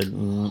then they said The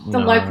no.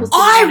 locals-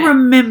 I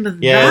remember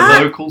Yeah, The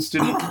that. locals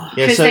didn't. Yeah,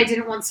 Because so they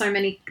didn't want so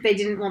many. They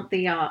didn't want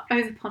the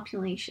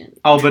overpopulation.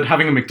 Oh, but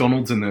having a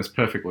McDonald's in there is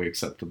perfectly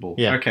acceptable.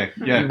 Yeah. Okay.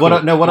 Yeah.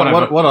 what cool. what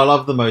Whatever. I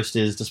love the most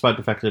is, despite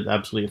the fact that it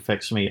absolutely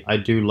affects me, I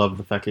do love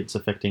the fact it's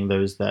affecting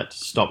those that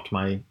stopped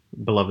my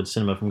beloved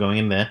cinema from going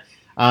in there.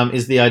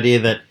 Is the idea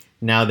that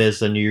now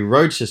there's a new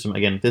road system.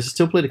 Again, this is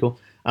still political.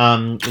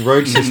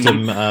 Road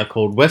system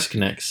called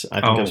WestConnex.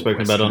 I think Oh, I've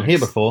spoken about it on here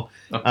WestConnex.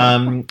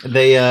 before.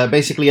 They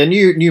basically a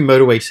new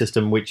motorway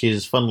system which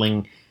is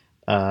funneling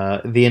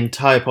the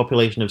entire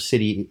population of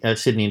Sydney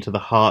into the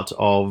heart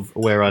of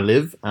where I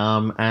live,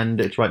 and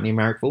it's right near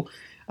Marrickville.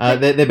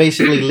 They're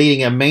basically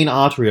leading a main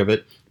artery of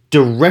it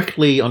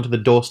directly onto the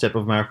doorstep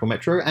of Marrickville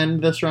Metro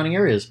and the surrounding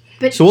areas.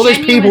 But So all those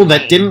people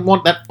that genuinely- didn't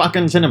want that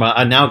fucking cinema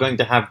are now going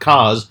to have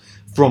cars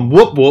from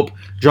Whoop Whoop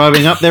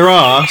driving up their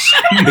arse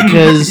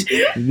because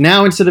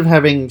now instead of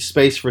having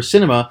space for a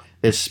cinema,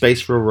 there's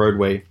space for a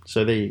roadway.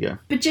 So there you go.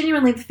 But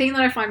genuinely, the thing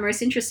that I find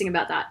most interesting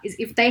about that is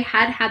if they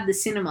had the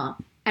cinema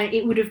and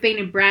it would have been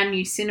a brand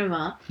new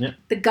cinema, Yeah.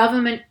 the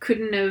government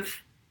couldn't have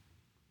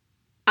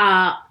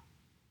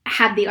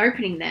had the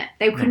opening there.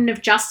 They couldn't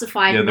have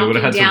justified Yeah, they would knocking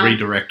have had to down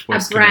redirect a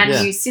West brand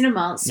Yeah. new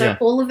cinema. So Yeah.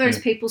 all of those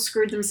Yeah. people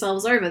screwed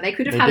themselves over. They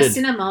could have They had a did.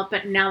 cinema,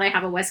 but now they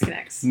have a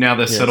WestConnex. Now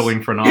they're Yes.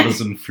 settling for an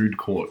artisan food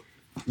court.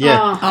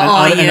 Yeah,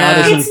 Oh. an yeah.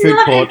 artisan It's food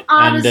not court an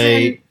artisan.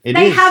 and it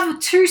They is. have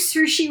 2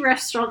 sushi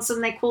restaurants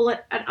and they call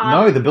it an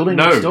No, the building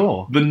No, next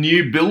door. the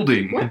new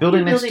building. What? The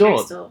building The next building door.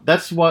 next door.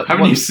 That's what.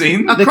 Haven't what- you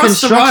seen? the Across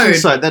the construction road.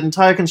 site? That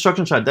entire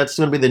construction site. That's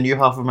going to be the new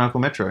half of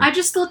Malcolm Metro. I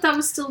just thought that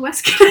was still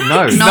WestConnex. No,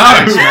 No, it's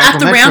at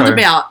the Metro.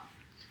 roundabout.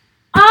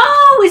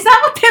 Oh, is that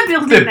what they're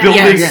building They're there?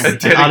 building Yes.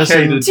 a An artisan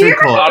dedicated food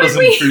court. artisan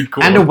we- food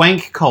court. And a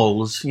wank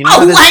Coles. You know, Oh,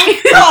 how there's-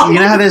 wank! you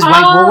know how there's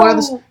wank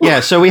Woolworths? Oh. Yeah,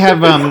 so we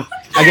have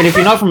again, if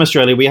you're not from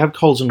Australia, we have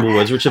Coles and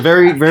Woolworths, which are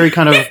very, very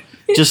kind of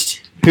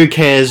just who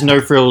cares,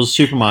 no frills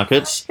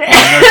supermarkets.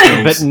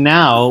 But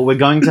now we're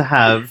going to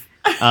have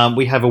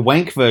we have a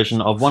wank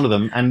version of one of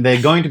them, and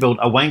they're going to build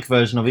a wank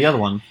version of the other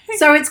one.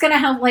 So it's going to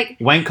have like.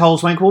 Wank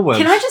Coles, wank Woolworths.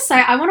 Can I just say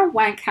I want to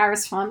wank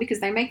Harris Farm because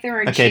they make their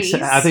own Okay, cheese. I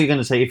thought you were going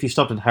to say if you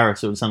stopped at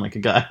Harris, it would sound like a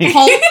guy. Hang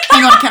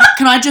on,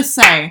 can I just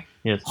say,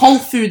 Yes. Whole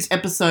Foods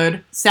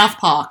episode, South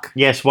Park.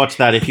 Yes, watch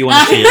that if you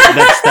want to see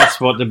it. That's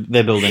what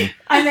they're building.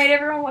 I made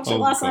everyone watch it Oh,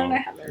 last night and God.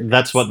 I haven't.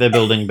 That's what they're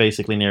building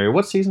basically near you.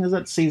 What season is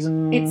that?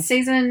 Season It's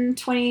season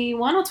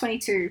 21 or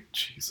 22.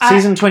 Jesus.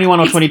 season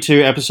 21 or it's-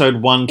 22, episode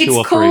 1, 2, It's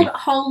or 3. called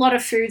Whole Lot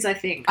of Foods, I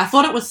think. I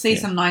thought it was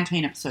season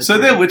 19 episode. So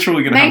 3. they're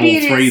literally going to have Maybe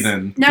all it three is.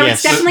 then. No, Yes.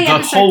 it's definitely the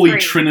episode holy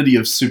 3. trinity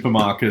of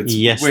supermarkets.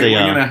 Yes, we're, they we're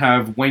are. going to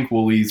have Wank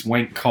Woolies,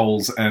 Wank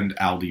Coles, and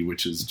Aldi,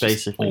 which is just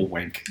Basically. all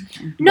wank.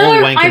 No,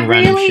 All wank I and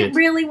random really, shit.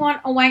 really want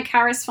a Wank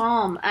Harris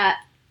Farm at.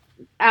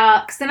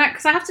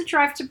 Because I have to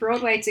drive to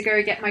Broadway to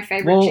go get my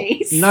favorite Well,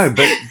 cheese. no,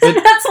 but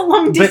that's a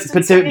long distance.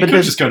 but for there- me. You could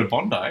there's- just go to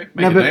Bondi. Make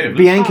no, a day but of it. Oh,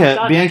 Bianca,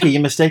 God. Bianca,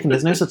 you're mistaken.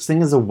 There's no such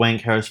thing as a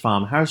wank Harris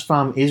Farm. Harris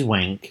Farm is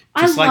wank.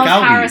 I just love like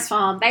Aldi. Harris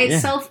Farm. They Yeah.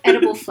 sell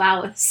edible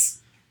flowers.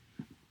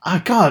 Oh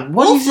God,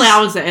 what all is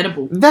flowers are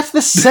edible. That's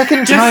the second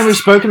Just- time we've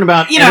spoken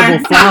about you know.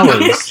 edible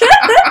flowers.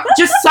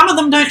 Just some of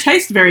them don't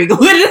taste very good.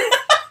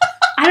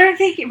 I don't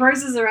think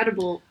roses are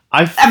edible.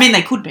 I I mean,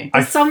 they could be.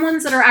 There's some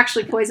ones that are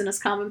actually poisonous,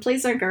 Carmen.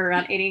 Please don't go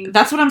around eating.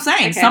 That's what I'm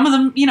saying. Okay. Some of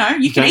them, you can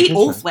Don't eat think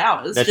all so.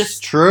 flowers. That's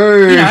just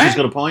true. you know, She's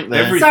got a point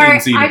there. every- Sorry,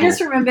 everything's I eatable.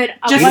 just remembered.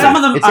 just Yeah, some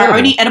of them it's are edible.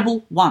 only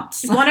edible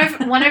once. one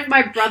of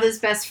my brother's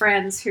best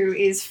friends, who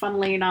is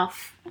funnily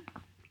enough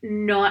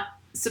not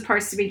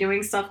supposed to be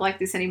doing stuff like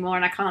this anymore,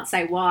 and I can't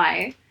say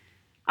why.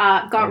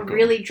 Got God.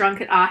 really drunk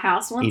at our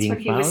house once Eating when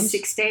he was flowers?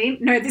 16.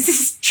 No, this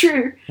is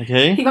true.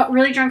 Okay. He got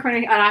really drunk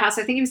at our house.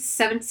 I think he was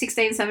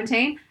 16,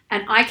 17.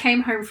 And I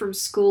came home from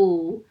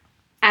school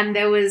and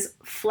there was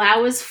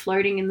flowers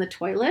floating in the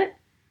toilet.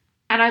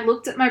 And I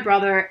looked at my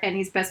brother and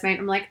his best mate.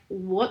 I'm like,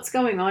 what's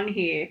going on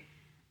here?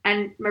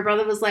 And my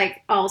brother was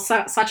like, oh,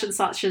 such and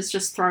such has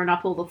just thrown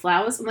up all the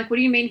flowers. I'm like, what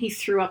do you mean he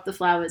threw up the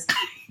flowers?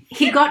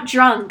 He got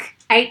drunk,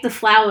 ate the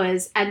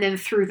flowers, and then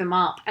threw them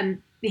up.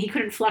 And he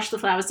couldn't flush the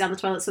flowers down the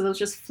toilet, so there was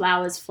just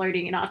flowers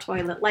floating in our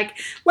toilet. Like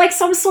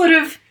some sort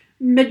of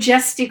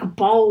majestic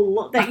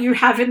bowl that you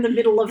have in the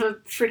middle of a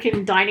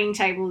freaking dining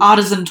table.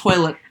 Artisan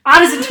toilet.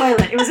 Artisan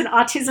toilet. It was an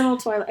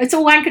artisanal toilet. It's a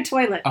wanker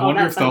toilet. I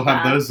wonder that if they'll sounds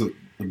have bad. those at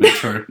the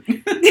metro.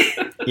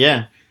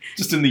 Yeah.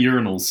 Just in the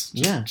urinals.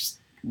 Yeah. Just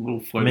little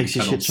floating Makes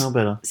your shit tunnels. smell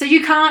better. So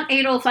you can't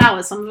eat all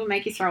flowers. Some of them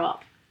make you throw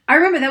up. I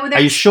remember there were Are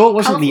you sure it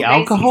wasn't the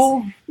colourful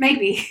alcohol?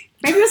 Maybe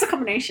it was a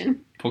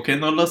combination. ¿Por qué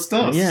no los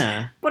dos?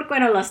 Yeah. Por qué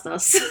no las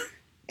dos?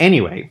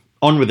 Anyway,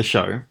 on with the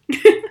show.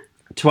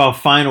 To our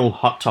final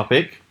hot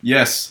topic.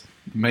 Yes.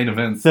 Main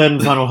event. Third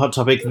and final hot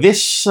topic.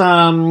 This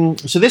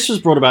this was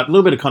brought about, a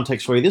little bit of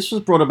context for you. This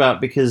was brought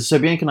about because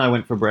Bianca and I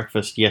went for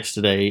breakfast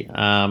yesterday,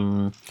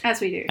 As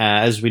we do.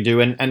 as we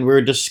do, and we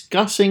were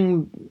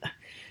discussing.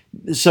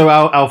 So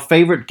our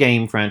favorite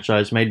game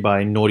franchise made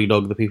by Naughty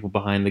Dog, the people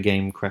behind the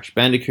game Crash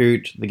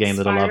Bandicoot, the game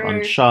that I love, Spyro.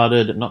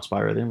 Uncharted, not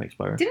Spyro, they didn't make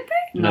Spyro. Didn't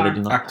they? No, they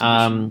did not.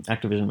 Activision.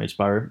 Activision made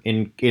Spyro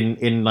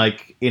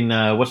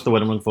in what's the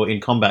word I'm looking for?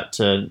 In combat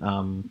to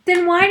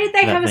Then why did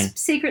they That have a thing.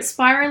 secret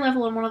Spyro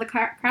level on one of the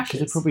because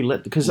crashes? it probably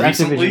because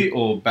Recently Activision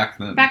or back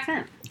then? Back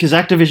then.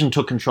 Activision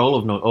took control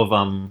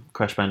of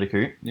Crash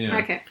Bandicoot. Yeah.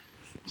 Okay.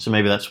 So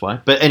maybe that's why.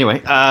 But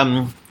anyway,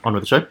 on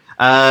with the show.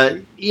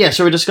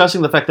 So we're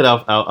discussing the fact that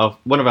our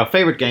one of our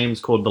favorite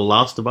games called The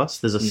Last of Us.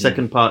 There's a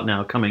second part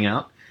now coming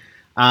out.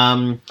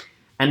 And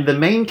the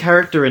main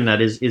character in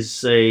that is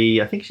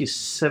I think she's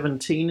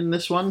 17 in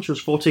this one. She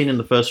was 14 in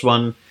the first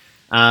one.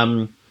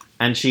 And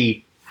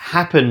she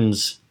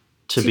happens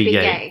to be gay.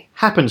 gay.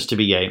 Happens to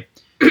be gay.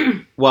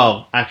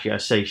 Well, actually, I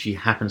say she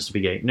happens to be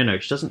gay. No,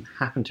 she doesn't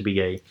happen to be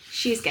gay.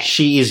 She's gay.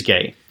 She is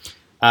gay.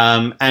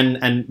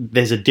 And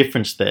there's a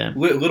difference there.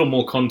 Little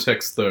more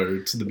context, though,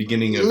 to the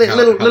beginning of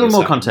Little this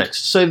more happened.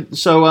 context. So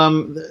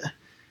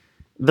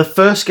the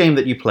first game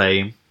that you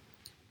play,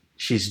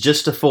 she's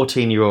just a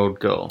 14-year-old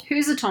girl.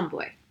 Who's a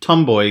tomboy?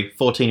 Tomboy,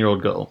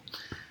 14-year-old girl.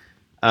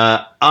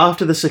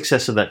 After the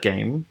success of that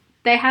game,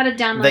 They had a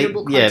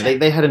downloadable content.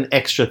 they had an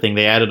extra thing.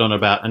 They added on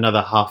about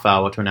another half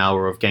hour to an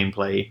hour of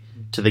gameplay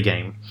to the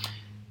game.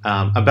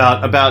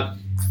 About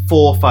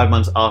 4 or 5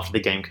 months after the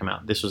game came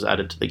out, this was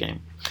added to the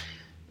game.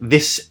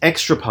 This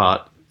extra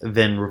part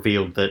then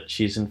revealed that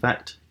she's in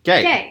fact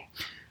gay. Gay.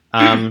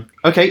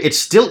 Okay, it's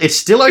still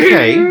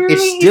okay.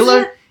 It's still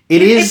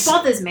It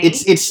bothers me.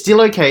 It's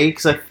still okay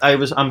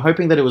because I'm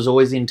hoping that it was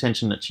always the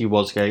intention that she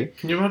was gay.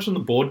 Can you imagine the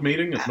board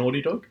meeting at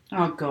Naughty Dog?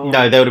 Oh god.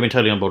 No, they would have been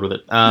totally on board with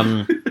it.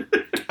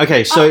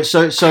 Okay, so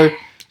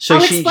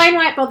I'll explain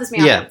why it bothers me.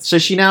 yeah, afterwards. so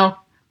she now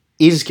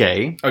is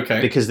gay Okay.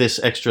 because this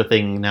extra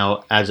thing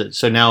now adds it.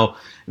 So now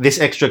this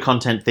extra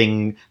content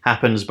thing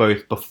happens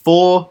both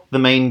before the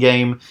main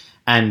game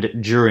and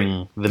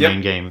during the Yep.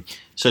 main game.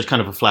 So it's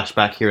kind of a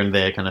flashback here and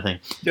there kind of thing.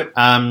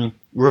 Yep.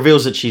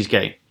 Reveals that she's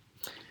gay.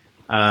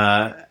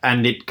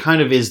 And it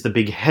kind of is the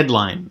big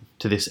headline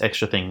to this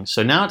extra thing.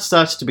 So now it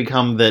starts to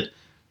become that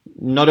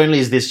not only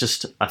is this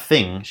just a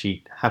thing,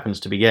 she happens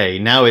to be gay,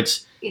 now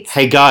it's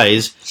hey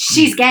guys,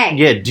 she's gay.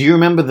 yeah, do you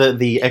remember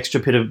the extra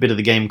bit of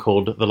the game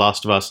called The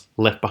Last of Us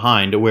Left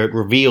Behind, where it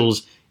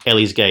reveals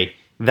Ellie's gay?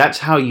 That's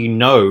how you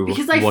know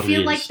Because I what it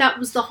feel is. like that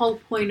was the whole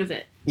point of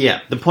it.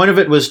 Yeah, the point of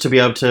it was to be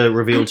able to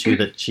reveal to you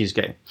that she's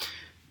gay.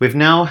 We've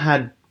now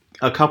had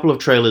a couple of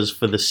trailers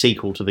for the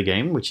sequel to the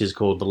game, which is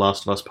called The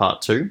Last of Us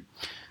Part 2.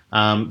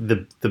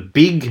 The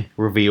big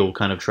reveal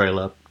kind of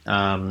trailer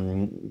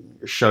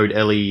showed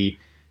Ellie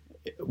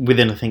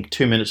within, I think,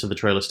 2 minutes of the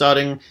trailer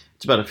starting.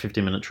 It's about a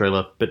 50-minute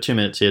trailer, but 2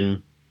 minutes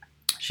in,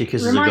 she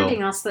kisses a Reminding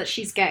girl. us that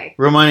she's gay.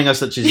 Reminding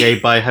us that she's gay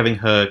by having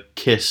her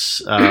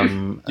kiss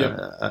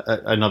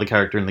another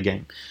character in the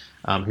game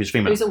who's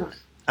female. Who's a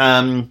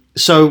woman.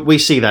 So we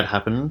see that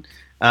happen.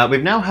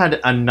 We've now had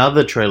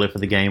another trailer for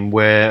the game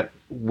where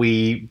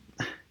we...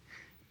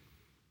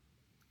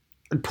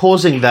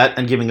 Pausing that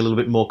and giving a little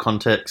bit more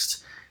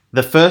context,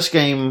 the first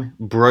game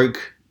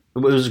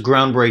was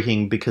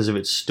groundbreaking because of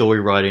its story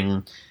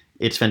writing,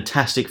 its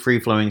fantastic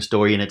free-flowing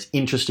story, and its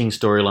interesting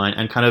storyline,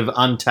 and kind of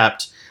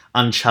untapped,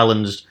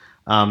 unchallenged,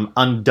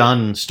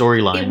 undone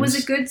storylines. It was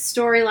a good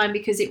storyline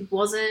because it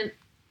wasn't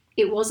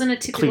a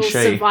typical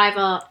Cliché.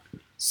 Survivor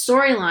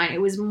storyline. It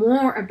was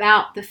more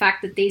about the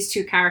fact that these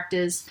two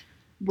characters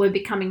were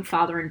becoming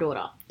father and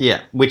daughter.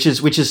 Yeah, which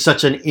is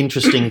such an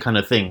interesting kind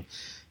of thing.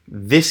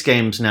 This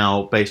game's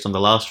now, based on the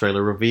last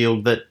trailer,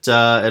 revealed that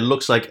it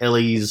looks like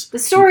Ellie's... The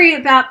story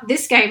about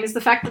this game is the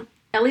fact that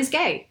Ellie's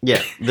gay.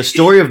 Yeah, the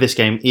story of this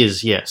game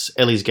is, yes,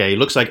 Ellie's gay. It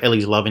looks like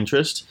Ellie's love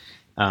interest,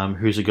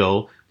 who's a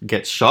girl,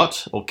 gets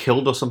shot or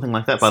killed or something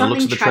like that by the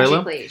looks of the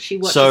trailer. Tragically, she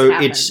watches So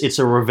happen. it's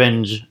a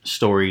revenge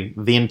story.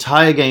 The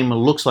entire game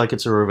looks like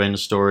it's a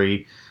revenge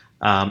story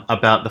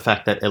about the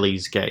fact that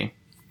Ellie's gay.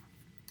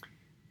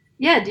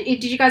 Yeah,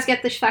 did you guys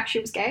get the fact she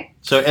was gay?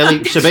 So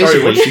Ellie, so Sorry,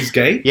 basically, what, she's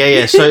gay?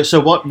 yeah. So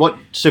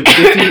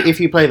if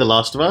you play The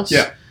Last of Us,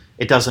 Yeah.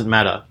 it doesn't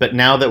matter. But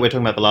now that we're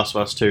talking about The Last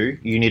of Us 2,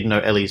 you need to know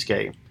Ellie's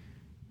gay.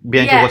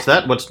 Bianca, Yeah. what's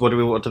that? What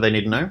do they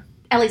need to know?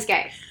 Ellie's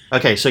gay.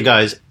 Okay, so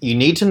guys, you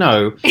need to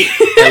know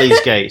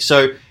Ellie's gay.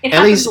 So It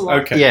Ellie's happens a lot.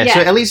 Okay. yeah.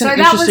 So Ellie's So an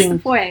that was interesting. the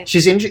point.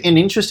 She's an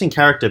interesting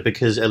character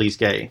because Ellie's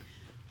gay.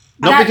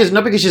 Not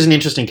That- because she's an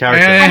interesting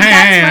character. Hey, And hang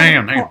that's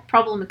on, where hang the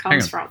problem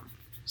comes from.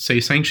 So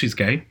you're saying she's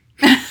gay?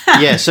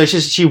 Yeah, so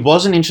she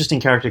was an interesting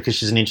character because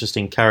she's an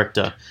interesting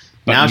character.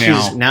 But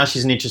Now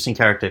she's an interesting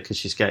character because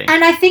she's gay.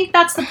 And I think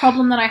that's the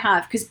problem that I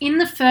have because in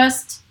the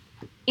first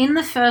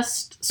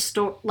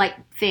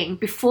thing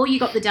before you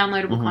got the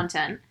downloadable Mhm.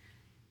 content,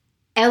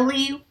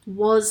 Ellie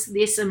was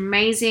this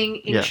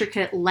amazing, Yeah.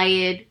 intricate,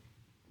 layered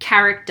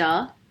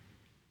character,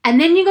 and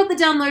then you got the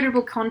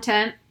downloadable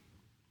content,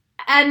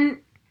 and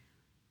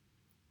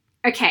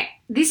okay,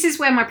 this is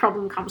where my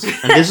problem comes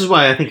from. And this is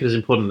why I think it is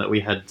important that we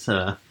had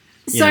So,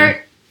 Yeah.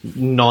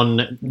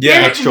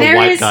 extra there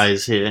white is-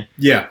 guys here,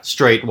 Yeah.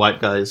 straight white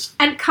guys.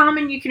 and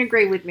Carmen, you can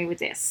agree with me with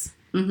this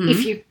Mhm.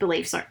 if you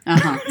believe so.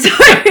 Uh-huh.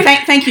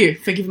 Thank you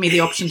for giving me the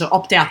option to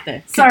opt out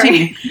there.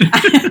 Sorry.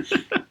 Continue.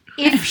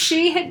 If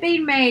she had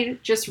been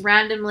made just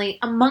randomly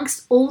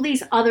amongst all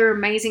these other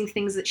amazing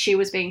things that she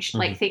was being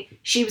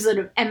she was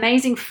an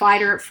amazing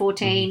fighter at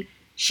 14.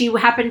 She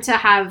happened to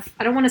have,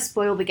 I don't want to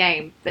spoil the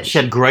game, but She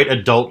had great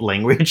adult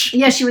language.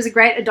 yeah, she was a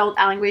great adult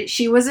language.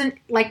 She wasn't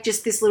like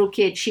just this little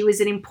kid. She was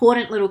an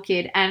important little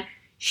kid, and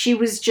she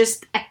was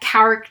just a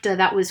character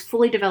that was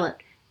fully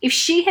developed. If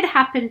she had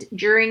happened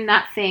during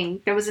that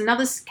thing, there was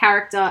another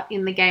character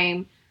in the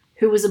game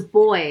who was a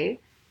boy,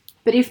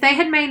 but if they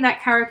had made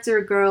that character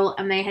a girl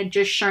and they had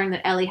just shown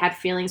that Ellie had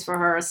feelings for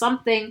her or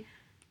something,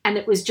 and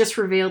it was just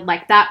revealed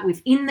like that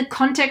within the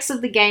context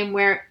of the game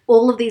where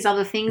all of these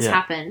other things Yeah.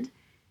 happened,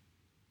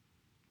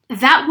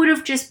 that would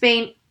have just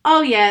been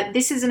oh yeah,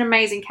 this is an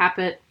amazing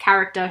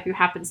character who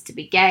happens to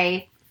be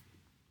gay,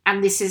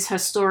 and this is her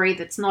story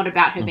that's not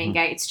about her being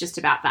gay, it's just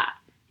about that.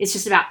 It's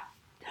just about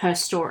her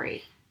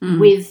story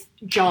with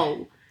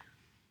Joel.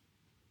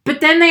 But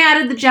then they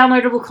added the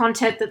downloadable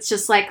content that's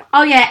just like,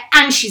 oh yeah,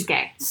 and she's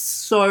gay.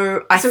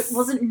 So it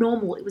wasn't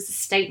normal, it was a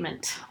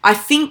statement. I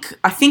think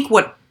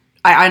what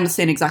I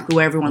understand exactly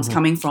where everyone's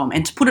coming from,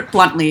 and to put it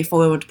bluntly, if I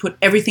were to put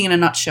everything in a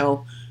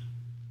nutshell,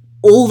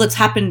 all that's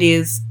happened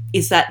is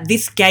that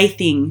this gay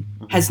thing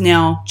has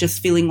now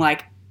just feeling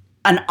like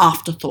an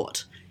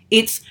afterthought.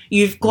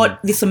 You've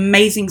got this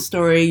amazing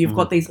story, you've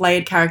got these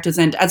layered characters,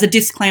 and as a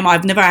disclaimer,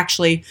 I've never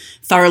actually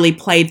thoroughly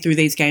played through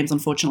these games,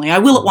 unfortunately. I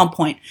will at one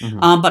point,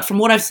 but from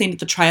what I've seen at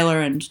the trailer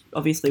and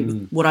obviously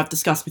with what I've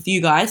discussed with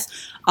you guys,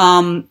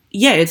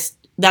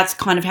 that's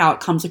kind of how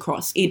it comes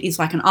across. It is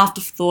like an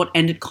afterthought,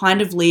 and it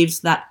kind of leaves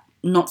that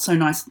not so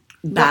nice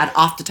bad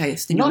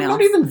aftertaste in your mouth.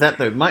 Not even that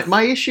though.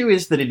 My issue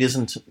is that it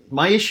isn't.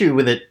 My issue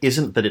with it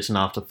isn't that it's an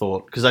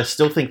afterthought, because I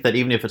still think that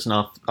even if it's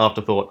an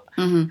afterthought,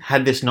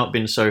 had this not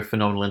been so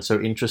phenomenal and so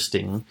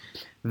interesting,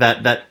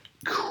 that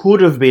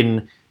could have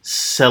been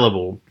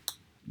sellable.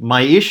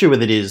 My issue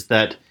with it is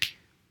that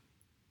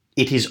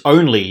it is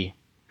only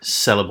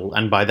sellable,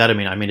 and by that I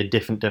mean a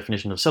different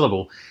definition of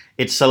sellable.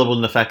 It's sellable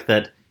in the fact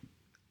that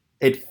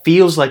it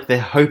feels like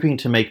they're hoping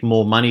to make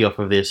more money off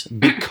of this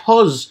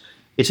because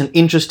it's an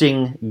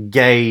interesting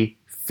gay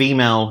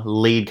female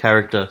lead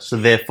character. So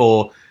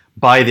therefore,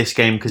 buy this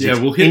game because it's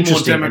we'll hit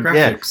interesting. more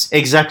demographics. Yeah,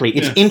 exactly.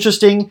 It's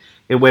interesting.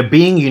 We're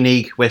being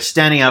unique. We're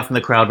standing out from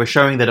the crowd. We're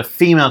showing that a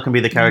female can be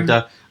the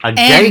character, a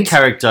gay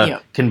character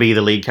can be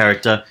the lead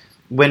character.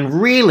 When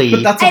really,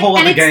 but that's a whole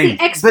other game.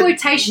 And it's the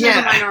exploitation of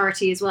a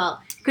minority as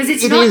well. Because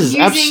it's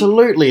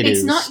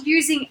not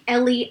using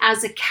Ellie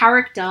as a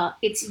character,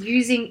 it's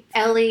using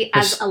Ellie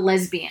as a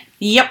lesbian.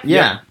 Yep.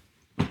 Yeah.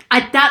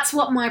 That's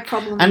what my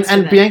problem is.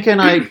 And Bianca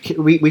and I,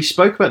 we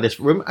spoke about this.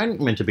 I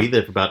meant to be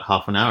there for about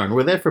half an hour, and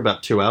we're there for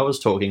about 2 hours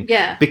talking.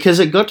 Yeah. Because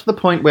it got to the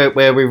point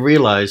where we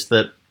realised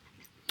that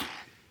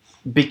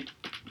the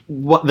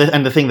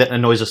thing that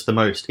annoys us the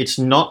most, it's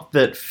not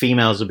that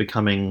females are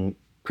becoming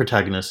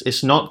protagonists.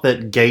 It's not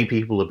that gay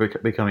people are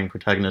becoming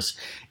protagonists.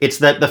 It's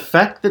that the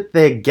fact that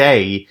they're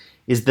gay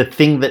is the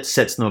thing that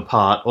sets them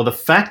apart, or the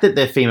fact that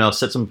they're female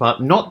sets them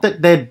apart, not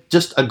that they're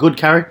just a good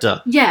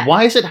character. Yeah.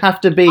 Why does it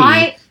have to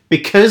be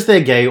because they're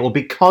gay or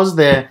because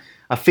they're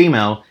a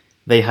female,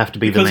 they have to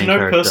be the main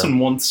character? Because no person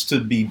wants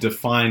to be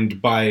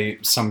defined by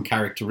some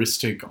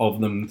characteristic of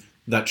them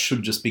that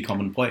should just be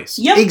commonplace.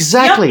 Yep.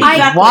 Exactly.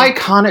 Why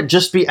can't it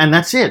just be, and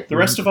that's it. The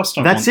rest of us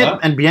don't want that.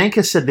 And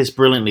Bianca said this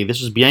brilliantly.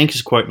 This was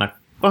Bianca's quote, and I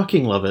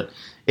fucking love it.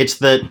 It's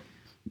that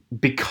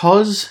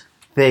because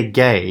they're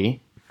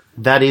gay,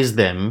 that is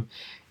them.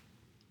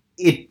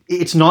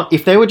 It's not,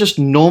 if they were just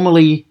a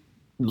normal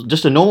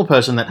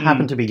person that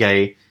happened to be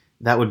gay,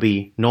 that would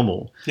be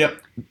normal.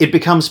 Yep. It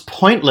becomes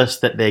pointless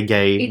that they're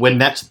gay when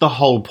that's the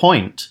whole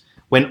point.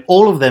 When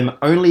all of them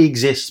only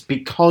exist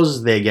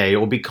because they're gay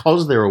or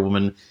because they're a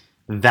woman,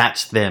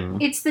 that's them.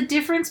 It's the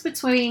difference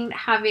between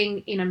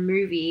having in a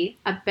movie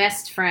a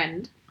best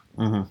friend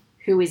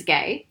who is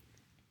gay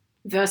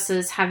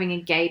versus having a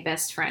gay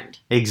best friend.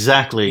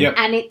 Exactly. Yep.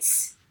 And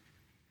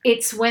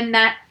it's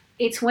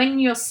when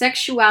your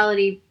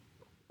sexuality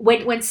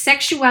when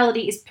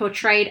sexuality is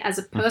portrayed as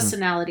a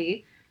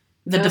personality.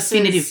 The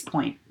definitive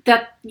point.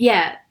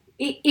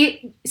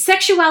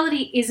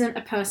 Sexuality isn't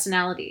a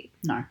personality.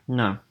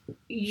 No.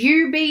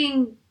 You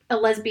being a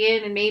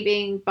lesbian and me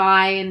being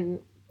bi and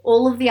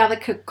all of the other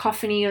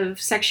cacophony of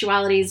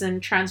sexualities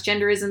and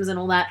transgenderisms and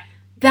all that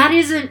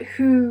isn't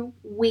who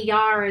we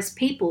are as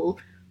people.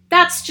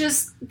 That's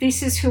just,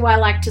 this is who I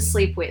like to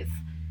sleep with.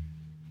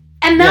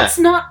 And that's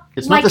not...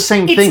 It's not the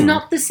same thing. It's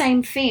not the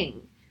same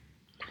thing.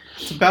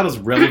 It's about as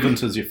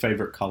relevant as your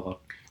favourite colour.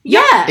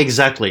 Yeah.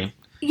 Exactly.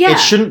 Yeah. It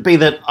shouldn't be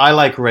that I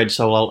like red,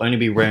 so I'll only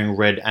be wearing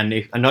red, and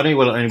not only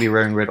will I only be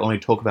wearing red, I'll only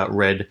talk about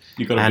red.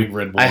 You've got a big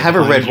red wall. I have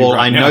a red wall,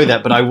 I know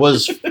that, but I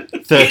was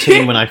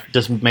 13 when I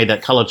just made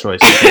that colour choice.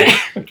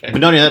 Okay?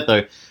 But not only that,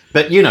 though.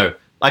 But,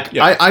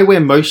 I wear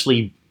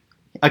mostly...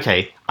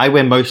 Okay, I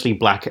wear mostly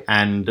black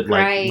and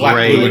Grey.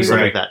 grey and stuff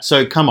Grey. like that.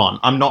 So, come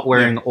on. I'm not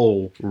wearing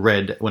all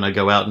red when I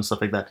go out and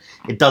stuff like that.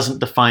 It doesn't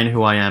define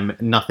who I am.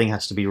 Nothing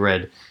has to be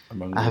red.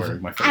 I'm only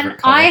wearing my favourite And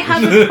colour.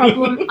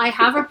 I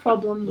have a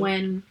problem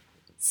when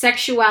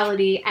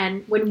sexuality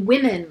and when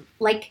women,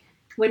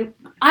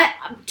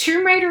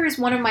 Tomb Raider is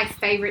one of my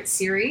favorite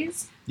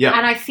series. Yeah.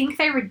 And I think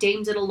they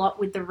redeemed it a lot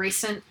with the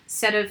recent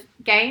set of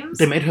games.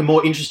 They made her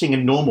more interesting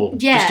and normal.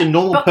 Yeah. Just a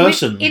normal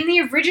person. In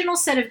the original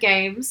set of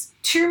games,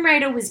 Tomb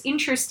Raider was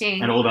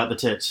interesting. And all about the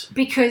tits.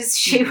 Because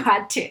she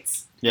had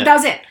tits. Yeah. That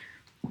was it.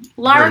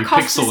 Lara Very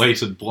Croft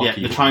pixelated,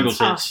 blocky. Yeah, the triangle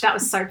Oh, tits. that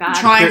was so bad.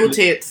 Triangle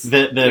tits.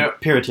 The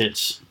Pyrrha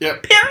tits.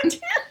 Yep. Parent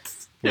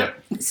tits.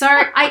 Yep. So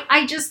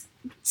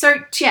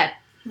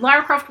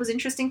Lara Croft was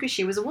interesting because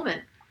she was a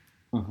woman.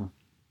 Mm-hmm.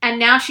 And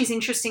now she's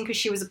interesting because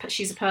she's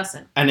a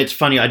person. And it's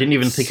funny, I didn't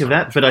even think of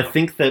that, but I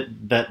think that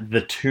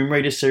the Tomb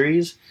Raider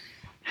series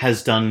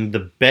has done the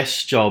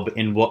best job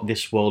in what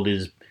this world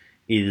is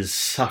is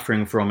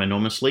suffering from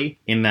enormously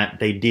in that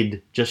they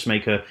did just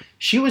make her...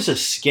 She was a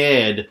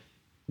scared,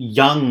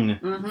 young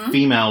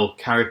female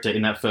character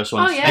in that first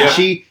one. Oh, yeah. And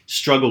she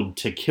struggled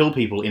to kill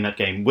people in that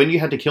game. When you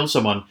had to kill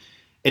someone,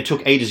 it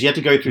took ages. You had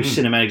to go through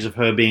cinematics of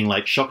her being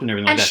like shocked and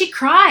everything like And that. she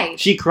cried.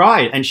 She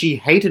cried and she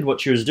hated what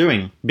she was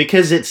doing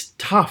because it's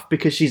tough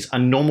because she's a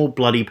normal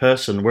bloody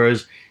person,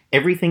 whereas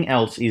everything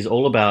else is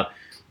all about,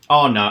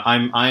 oh no,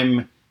 I'm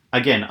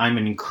an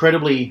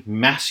incredibly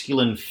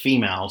masculine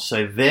female,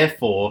 so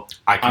therefore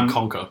I can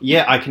conquer.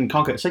 Yeah, I can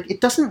conquer. It's like it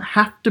doesn't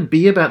have to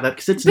be about that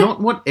because it's not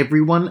what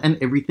everyone and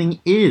everything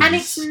is. And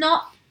it's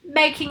not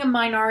making a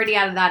minority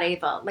out of that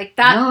either. Like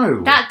that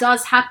No. that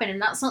does happen,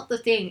 and that's not the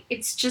thing.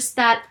 It's just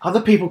that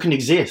Other people can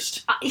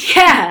exist.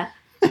 yeah.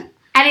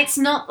 And it's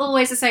not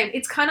always the same.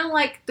 It's kind of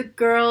like the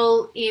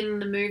girl in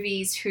the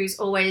movies who's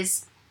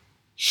always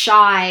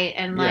shy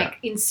and like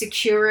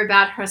insecure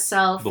about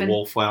herself, The and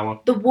wallflower.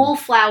 the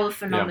wallflower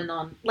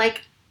phenomenon.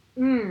 Like,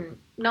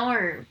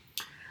 no.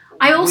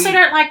 I also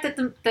don't like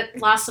that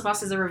Last of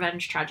Us is a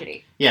revenge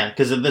tragedy. Yeah,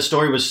 because the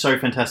story was so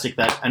fantastic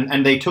that,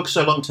 and they took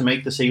so long to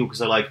make the sequel because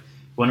they're like,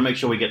 we want to make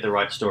sure we get the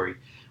right story.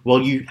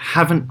 Well, you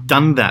haven't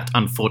done that,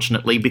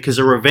 unfortunately, because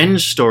a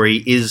revenge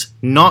story is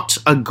not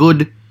a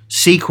good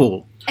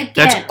sequel. Again,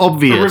 That's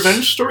obvious. A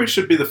revenge story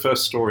should be the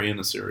first story in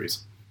a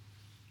series.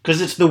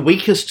 Because it's the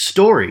weakest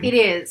story. it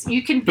is.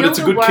 You can But build it's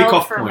a a good world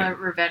kick-off from point. a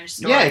revenge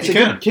story. Yeah, it's a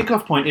You good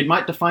kickoff point. It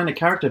might define a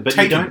character, but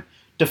Taken. you don't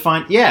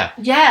define... Yeah,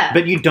 Yeah.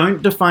 but you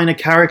don't define a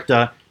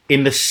character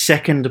in the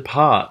second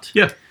part.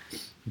 Yeah.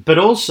 But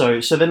also,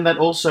 so then that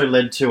also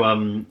led to...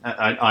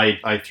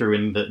 I threw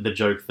in the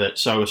joke that...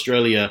 So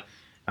Australia,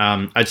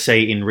 I'd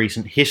say in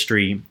recent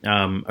history,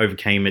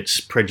 overcame its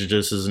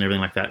prejudices and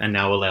everything like that, and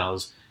now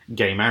allows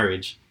gay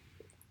marriage.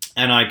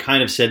 And I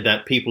kind of said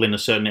that people in a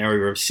certain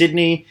area of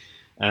Sydney...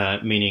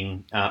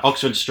 meaning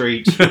Oxford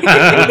Street,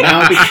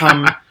 now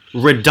become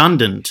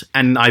redundant.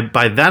 And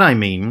by that I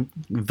mean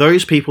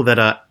those people that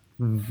are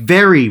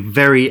very,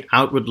 very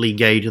outwardly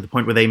gay to the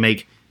point where they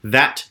make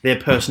that their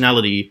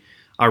personality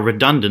are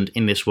redundant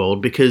in this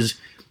world because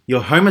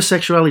your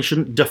homosexuality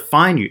shouldn't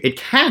define you. It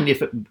can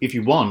if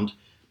you want,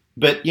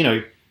 but, you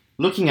know,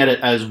 looking at it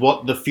as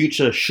what the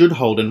future should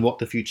hold and what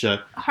the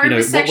future, what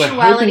we're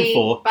hoping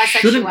for,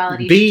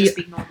 bisexuality should just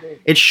be normal.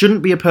 it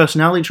shouldn't be a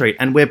personality trait,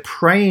 and we're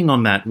preying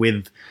on that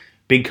with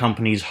big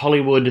companies,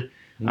 Hollywood,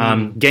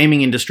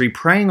 gaming industry,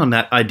 preying on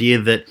that idea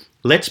that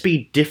let's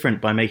be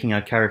different by making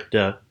our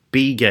character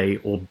be gay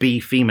or be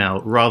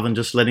female, rather than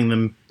just letting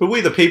them. But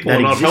we, the people, That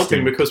are not existed.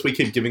 helping because we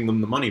keep giving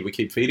them the money. We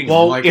keep feeding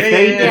Well, them. Like, if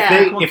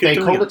come on, they keep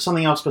doing called it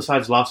something else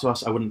besides Last of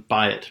Us, I wouldn't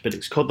buy it. But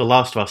it's called The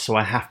Last of Us, so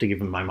I have to give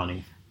them my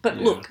money. But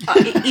look,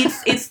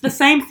 it's the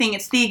same thing.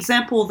 It's the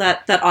example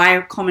that I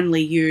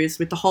commonly use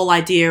with the whole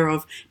idea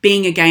of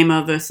being a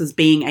gamer versus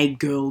being a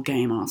girl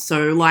gamer.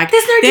 So, like,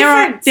 There's no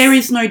difference. There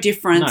is no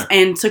difference. No.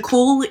 And to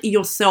call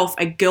yourself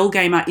a girl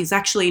gamer is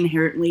actually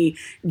inherently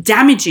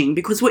damaging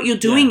because what you're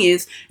doing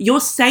is you're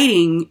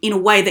stating in a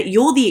way that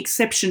you're the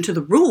exception to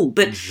the rule.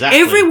 But Exactly.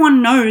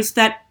 everyone knows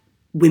that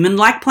women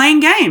like playing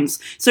games.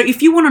 So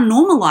if you want to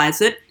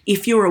normalize it,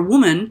 if you're a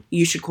woman,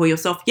 you should call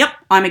yourself, yep,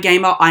 I'm a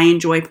gamer, I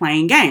enjoy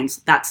playing games.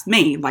 That's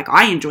me. Like,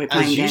 I enjoy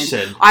playing As you games.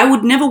 said. I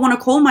would never want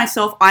to call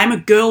myself, I'm a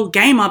girl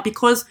gamer,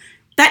 because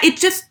that it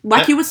just,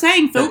 like you were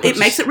saying, Phil, that puts it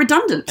makes it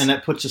redundant. And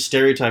that puts a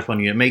stereotype on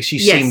you. It makes you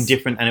Yes. seem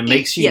different, and it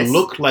makes you Yes.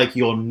 look like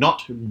you're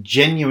not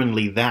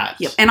genuinely that.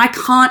 Yep. And I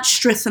can't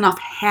stress enough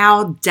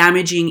how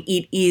damaging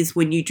it is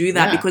when you do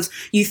that Yeah. because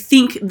you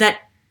think that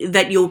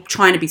you're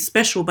trying to be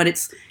special, but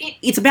it's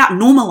about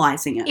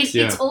normalizing it.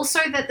 It's also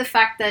that the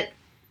fact that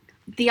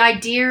the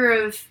idea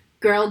of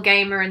girl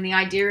gamer and the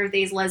idea of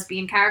these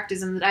lesbian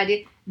characters and the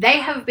idea they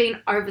have been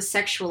over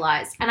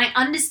sexualized, and I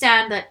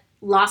understand that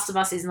Last of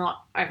Us is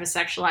not over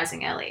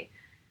sexualizing Ellie,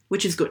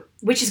 Which is good.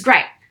 which is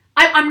great.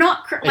 I'm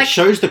not It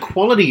shows the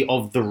quality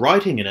of the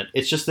writing in it.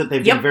 It's just that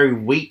they've Yep. been very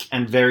weak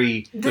and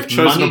very They've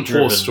chosen a poor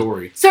money-driven.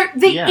 story. so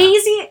Yeah.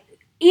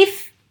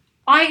 if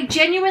I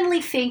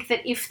genuinely think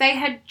that if they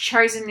had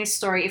chosen this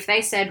story, if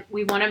they said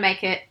we want to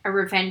make it a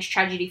revenge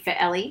tragedy for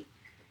Ellie,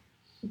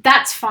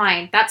 that's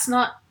fine. That's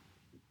not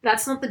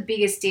the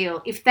biggest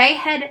deal. If they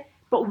had,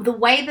 but the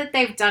way that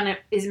they've done it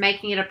is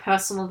making it a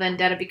personal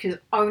vendetta because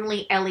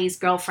only Ellie's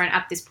girlfriend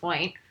at this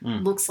point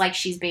looks like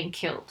she's being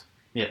killed.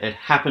 Yeah, it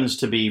happens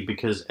to be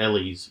because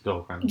Ellie's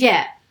girlfriend.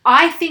 Yeah,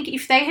 I think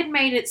if they had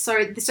made it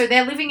so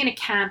they're living in a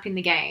camp in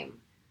the game.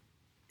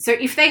 So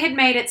if they had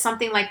made it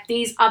something like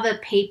these other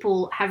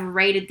people have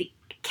raided the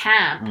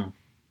camp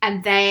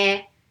and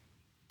they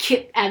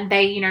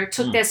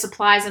took their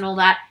supplies and all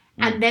that,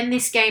 and then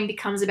this game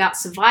becomes about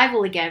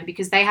survival again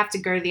because they have to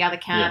go to the other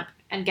camp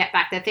and get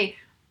back their thing.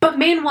 But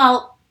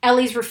meanwhile,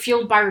 Ellie's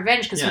refueled by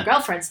revenge because her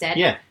girlfriend's dead.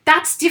 Yeah.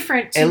 That's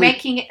different to Ellie-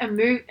 making it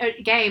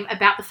a game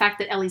about the fact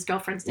that Ellie's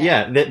girlfriend's dead.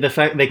 Yeah, the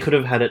fact they could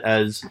have had it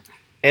as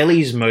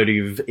Ellie's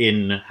motive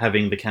in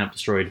having the camp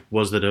destroyed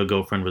was that her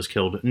girlfriend was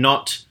killed,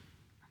 not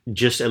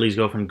just Ellie's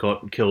girlfriend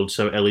got killed,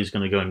 so Ellie's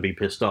going to go and be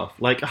pissed off.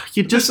 Like,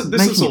 you just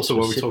This is making it also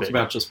what we specific. talked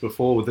about just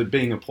before, with it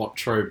being a plot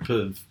trope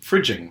of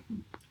fridging.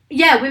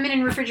 Yeah, women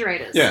in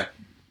refrigerators. Yeah,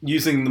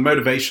 using the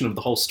motivation of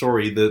the whole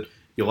story that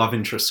your love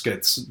interest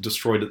gets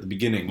destroyed at the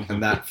beginning,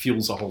 and that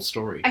fuels the whole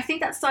story. I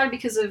think that started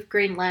because of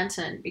Green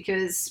Lantern,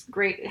 because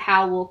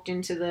Hal walked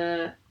into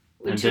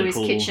his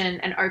Deadpool. kitchen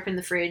and opened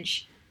the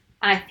fridge,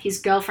 and his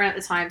girlfriend at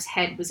the time's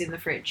head was in the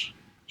fridge.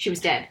 She was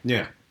dead.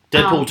 Yeah.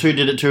 Deadpool 2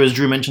 did it too, as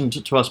Drew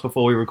mentioned to us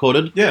before we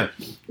recorded. Yeah.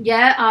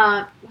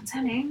 Yeah, what's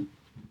her name?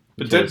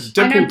 But I know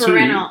Deadpool 2...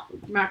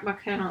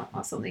 Marina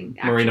or something.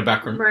 Marina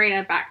Baccarin.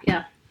 Marina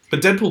yeah.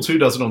 But Deadpool 2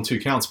 does it on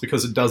 2 counts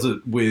because it does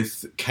it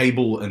with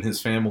Cable and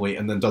his family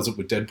and then does it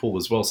with Deadpool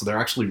as well. So they're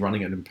actually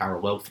running it in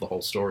parallel for the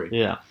whole story.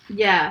 Yeah.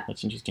 Yeah.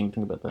 That's interesting to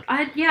think about that.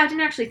 I didn't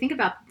actually think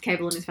about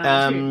Cable and his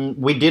family too.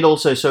 We did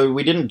also, so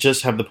we didn't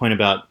just have the point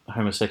about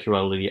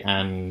homosexuality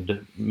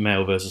and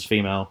male versus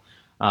female,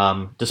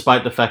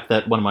 despite the fact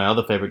that one of my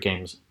other favourite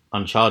games,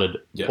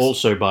 Uncharted, Yes.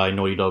 also by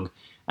Naughty Dog,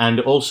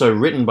 and also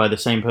written by the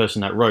same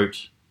person that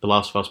wrote The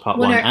Last of Us Part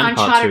 1 and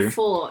Part 2. Uncharted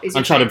 4 is your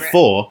Uncharted favourite.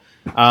 4.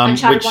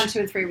 Uncharted which, 1, 2,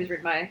 and 3 was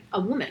written by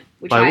a woman,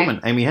 which by a woman,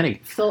 Amy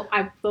Hennig.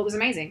 I thought was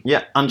amazing.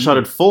 Yeah,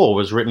 Uncharted 4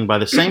 was written by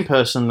the same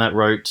person that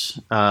wrote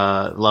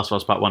The Last of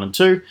Us Part 1 and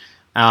 2.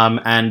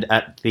 And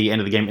at the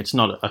end of the game, it's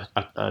not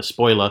a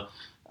spoiler,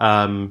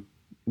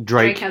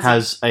 Drake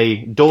has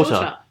a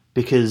daughter.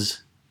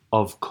 Because,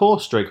 of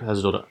course, Drake has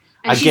a daughter.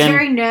 And she's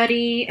very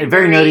nerdy. And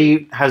very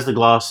nerdy, has the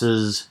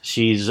glasses,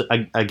 she's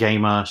a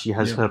gamer, she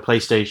has her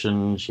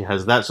PlayStation, she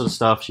has that sort of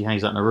stuff, she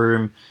hangs out in a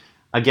room.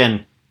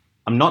 Again,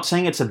 I'm not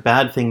saying it's a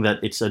bad thing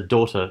that it's a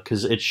daughter,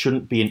 because it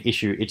shouldn't be an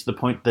issue. It's the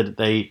point that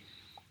they,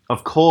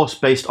 of course,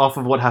 based off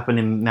of what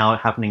happening in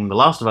The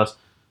Last of Us,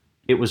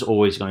 it was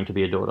always going to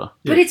be a daughter.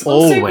 But it's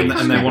also Always.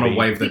 And they want to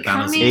wave their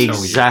banners and tell you.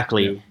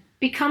 Exactly.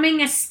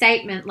 becoming a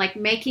statement, like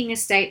making a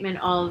statement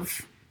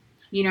of,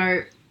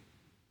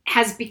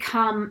 has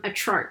become a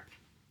trope.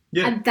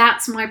 Yeah. And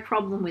that's my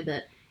problem with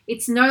it.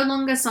 It's no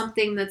longer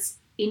something that's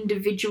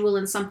individual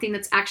and something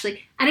that's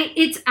actually... And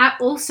it's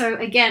also,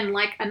 again,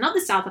 like another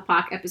South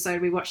Park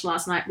episode we watched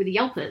last night with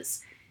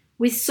Yelpers.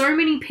 With so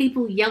many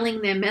people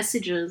yelling their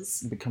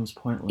messages... It becomes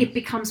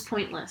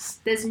pointless.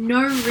 There's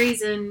no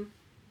reason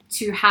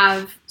to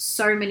have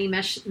so many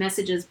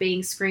messages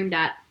being screamed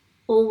at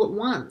all at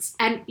once.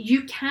 And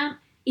you can't...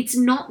 It's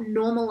not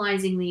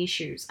normalizing the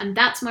issues. And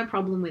that's my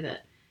problem with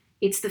it.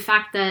 It's the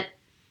fact that...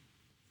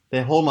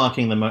 They're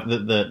hallmarking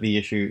the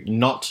issue,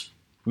 not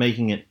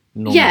making it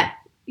normal.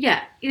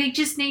 Yeah. They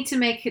just need to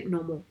make it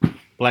normal.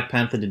 Black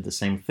Panther did the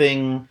same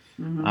thing,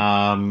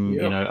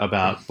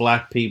 about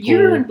black people. You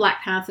ruined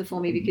Black Panther for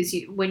me because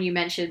when you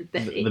mentioned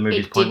that the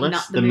movie's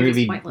pointless. The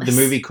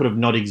movie could have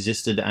not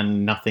existed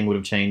and nothing would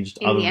have changed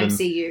in the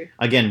MCU.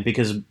 Again,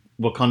 because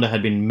Wakanda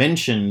had been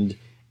mentioned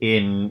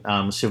in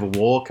Civil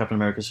War, Captain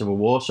America Civil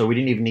War, so we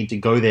didn't even need to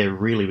go there,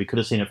 really. We could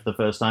have seen it for the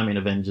first time in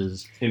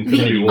Avengers.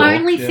 Infinity War. The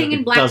only thing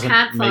in Black make a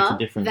Panther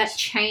difference. that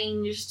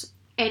changed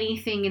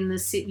anything in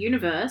the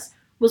universe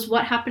was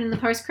what happened in the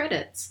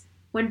post-credits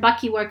when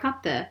Bucky woke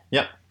up there.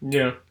 Yep.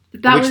 Yeah.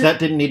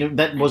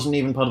 That wasn't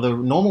even part of the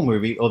normal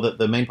movie or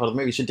the main part of the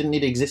movie, so it didn't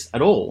need to exist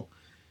at all.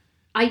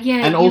 And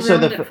you also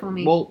ruined it for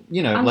me. Well,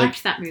 I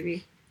liked that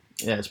movie.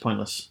 Yeah, it's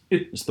pointless.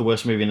 It's the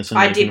worst movie in the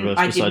cinematic universe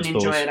I besides didn't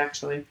enjoy Thor's. it,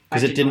 actually.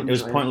 Because it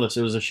was pointless.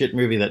 It was a shit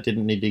movie that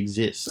didn't need to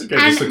exist. Okay,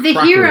 And just a the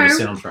cracker hero- of a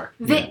soundtrack.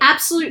 The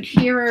absolute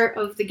hero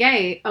of the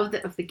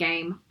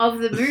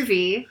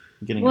movie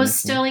Getting was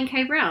emotional. Sterling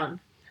K. Brown.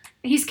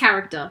 His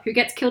character, who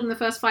gets killed in the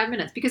first 5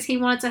 minutes because he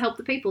wanted to help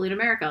the people in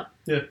America.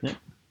 Yeah.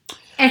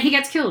 And he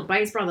gets killed by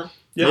his brother.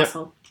 Yep.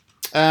 Asshole.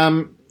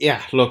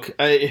 Look,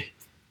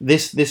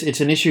 it's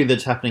an issue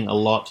that's happening a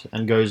lot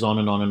and goes on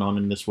and on and on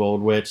in this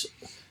world where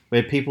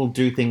people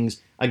do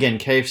things. Again,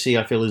 KFC,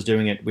 I feel, is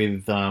doing it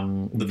with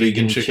the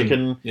vegan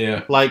chicken.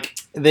 Yeah. Like,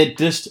 they're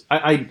just...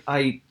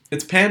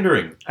 It's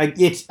pandering.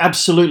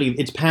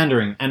 It's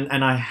pandering,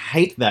 and I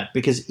hate that,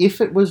 because if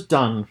it was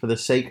done for the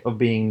sake of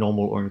being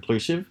normal or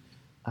inclusive,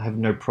 I have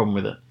no problem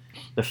with it.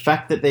 The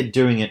fact that they're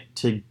doing it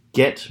to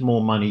get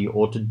more money,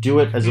 or to do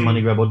it as a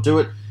money grab, or do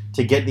it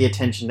to get the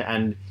attention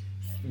and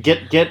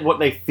get what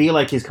they feel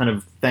like is kind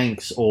of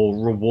thanks or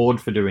reward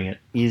for doing it,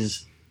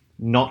 is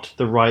not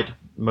the right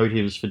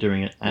motives for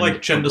doing it. And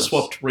Like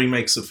gender-swapped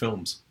remakes of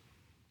films.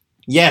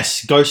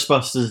 Yes,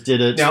 Ghostbusters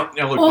did it. Now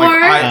look, Or-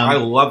 I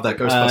love that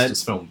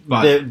Ghostbusters film,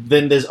 but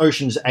Then there's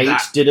Ocean's 8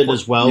 did it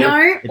as well. No,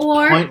 It's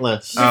or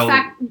pointless.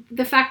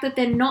 the fact that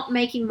they're not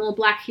making more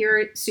black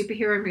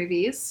superhero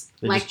movies.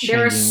 They're Like, just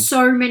there are changing.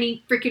 so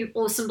many freaking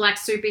awesome black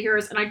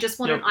superheroes, and I just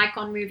want Yep. an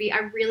icon movie. I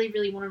really,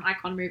 really want an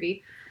icon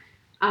movie.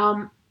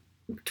 Dwayne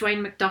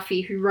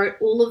McDuffie, who wrote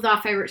all of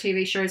our favorite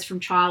TV shows from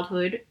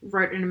childhood,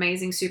 wrote an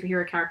amazing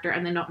superhero character,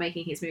 and they're not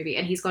making his movie,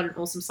 and he's got an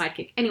awesome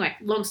sidekick. Anyway,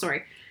 long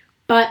story.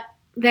 But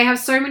they have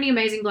so many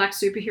amazing black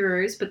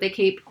superheroes, but they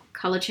keep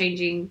color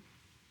changing.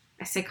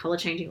 I say color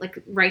changing, like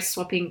race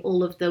swapping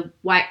all of the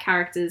white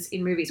characters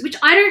in movies, which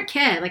I don't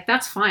care. Like,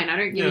 that's fine. I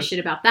don't give a shit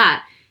about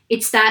that.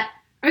 It's that,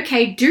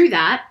 okay, do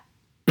that,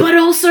 but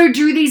also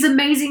do these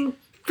amazing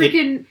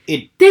freaking...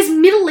 There's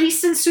Middle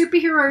Eastern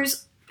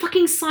superheroes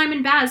fucking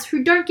Simon Baz,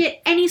 who don't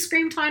get any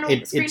screen time.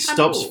 It screen time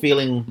stops at all.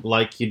 feeling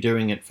like you're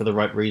doing it for the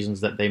right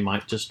reasons, that they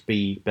might just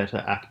be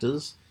better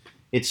actors.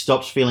 It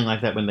stops feeling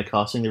like that when they're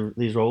casting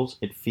these roles.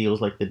 It feels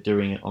like they're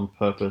doing it on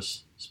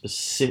purpose.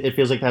 It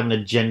feels like they have an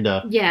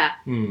agenda Yeah.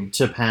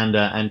 to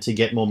pander and to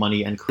get more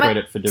money and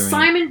credit for doing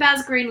Simon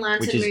Baz Green it,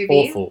 Lantern which is movie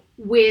awful.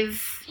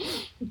 with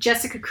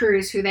Jessica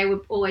Cruz, who they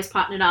were always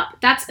partnered up.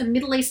 That's a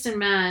Middle Eastern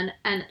man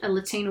and a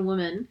Latina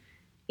woman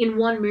in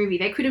one movie.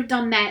 They could have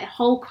done that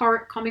whole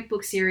comic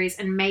book series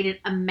and made it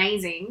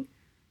amazing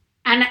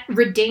and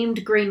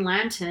redeemed Green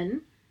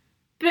Lantern.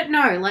 But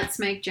no, let's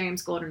make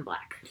James Gordon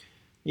black.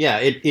 Yeah,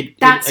 Again,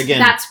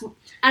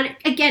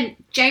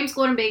 James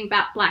Gordon being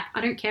black,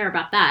 I don't care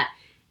about that.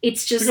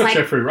 It's just They got like...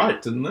 Jeffrey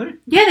Wright, didn't they?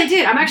 Yeah, they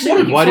did. I'm actually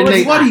looking Why forward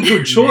didn't to they- that. Bloody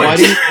good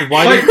choice.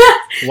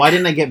 why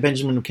didn't they get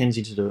Benjamin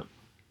McKenzie to do it?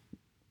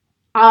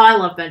 Oh, I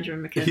love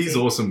Benjamin McKenzie. He's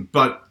awesome,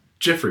 but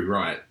Jeffrey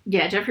Wright,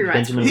 Yeah, Jeffrey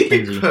Wright's Benjamin he'd be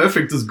McKenzie.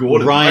 perfect as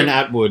Gordon. Ryan Like,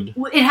 Atwood.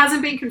 Well, it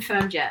hasn't been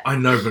confirmed yet. I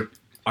know, but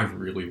I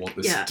really want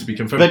this Yeah. to be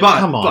confirmed. But But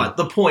come on. But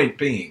the point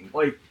being,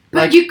 like,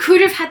 But you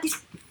could have had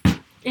this...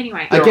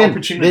 Anyway. There are Again,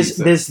 opportunities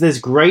there's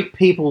great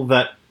people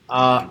that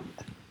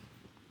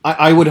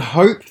I would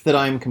hope that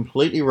I'm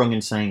completely wrong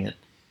in saying it.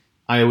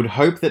 I would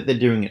hope that they're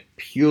doing it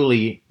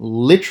purely,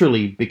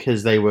 literally,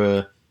 because they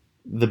were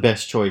the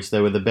best choice. They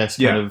were the best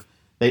kind of...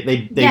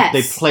 They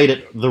Yes. played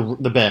it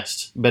the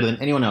best, better than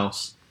anyone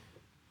else.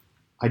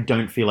 I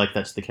don't feel like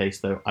that's the case,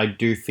 though. I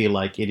do feel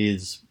like it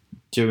is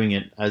doing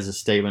it as a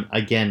statement.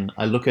 Again,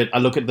 I look at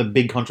the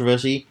big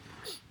controversy,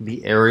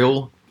 the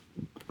Ariel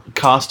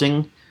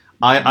casting.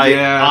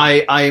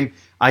 I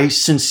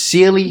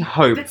sincerely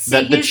hope But see,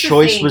 that the here's the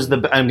choice thing. was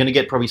the. I'm going to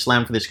get probably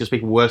slammed for this because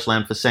people were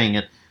slammed for saying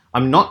it.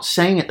 I'm not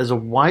saying it as a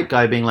white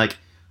guy being like,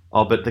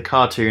 oh, but the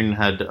cartoon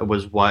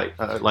was white,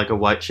 like a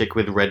white chick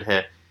with red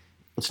hair.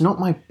 It's not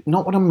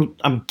what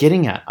I'm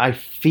getting at. I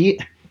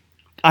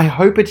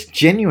hope it's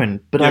genuine,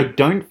 but I Yeah.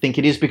 don't think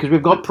it is because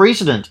we've got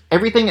precedent.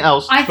 Everything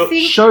else I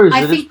think shows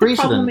I that it's think the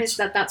problem precedent. is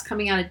that that's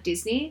coming out of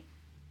Disney,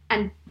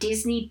 and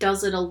Disney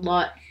does it a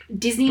lot.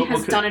 Disney But has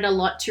look at- done it a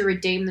lot to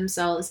redeem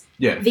themselves.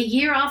 yeah. The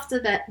year after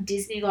that,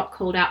 Disney got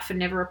called out for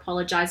never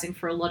apologizing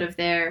for a lot of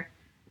their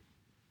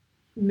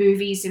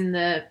movies in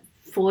the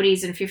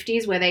 40s and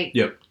 50s, where they...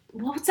 Yep.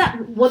 What was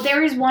that? Well,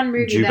 there is one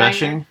movie Jew that I know.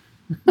 bashing.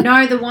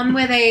 No, the one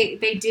where they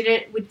did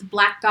it with the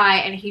black guy,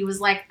 and he was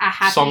like a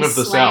happy Song of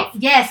the slave. South.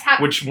 Yes,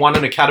 Which won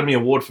an Academy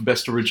Award for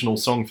Best Original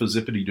Song for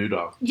Zippity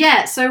Doodah.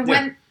 yeah. So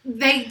when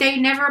they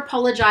never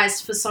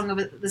apologized for Song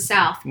of the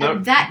South, No.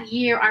 and that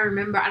year I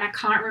remember, and I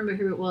can't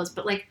remember who it was,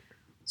 but like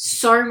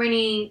so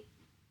many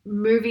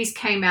movies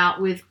came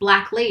out with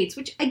black leads,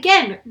 which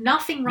again,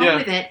 nothing wrong Yeah.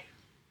 with it,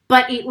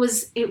 but it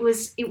was Yeah,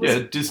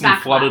 Disney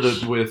backlash. flooded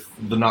it with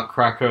The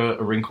Nutcracker,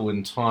 A Wrinkle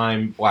in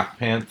Time, Black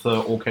Panther,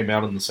 all came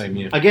out in the same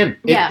year. Again,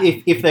 Yeah.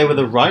 if they were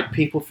the right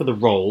people for the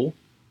role,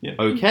 Yeah.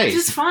 okay. Which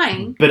is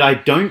fine. But I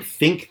don't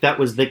think that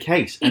was the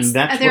case, and It's,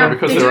 that's they're, what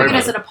because they're they're doing it over-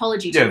 as an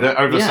apology. Yeah, to they're it.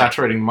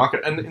 oversaturating the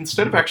market, and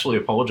instead of actually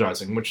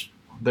apologizing, which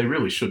they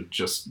really should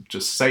just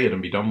say it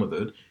and be done with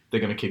it, they're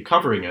going to keep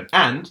covering it,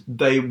 and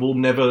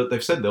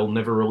they've said they'll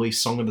never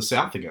release Song of the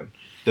South again.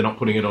 They're not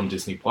putting it on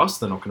Disney Plus.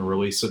 They're not going to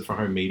release it for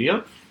home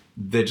media.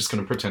 They're just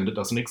going to pretend it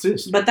doesn't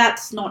exist. But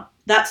that's not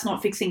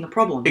fixing the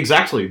problem.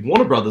 Exactly.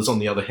 Warner Brothers, on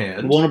the other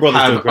hand, Warner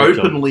Brothers do a have great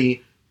job.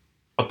 openly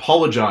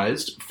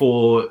apologized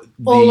for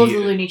All of the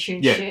Looney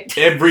Tunes shit.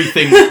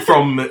 everything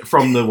from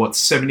the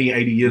 70,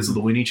 80 years of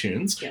the Looney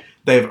Tunes. Yeah.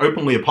 They have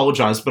openly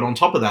apologized, but on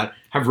top of that,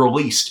 have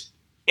released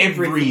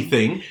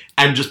everything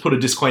and just put a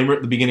disclaimer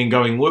at the beginning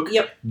going, look,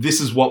 Yep. this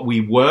is what we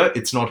were,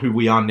 it's not who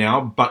we are now,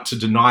 but to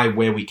deny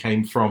where we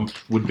came from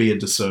would be a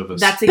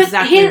disservice. That's But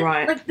exactly here,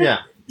 right. like, the Yeah.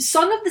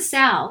 Song of the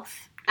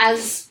South,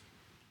 as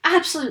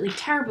absolutely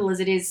terrible as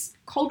it is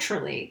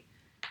culturally,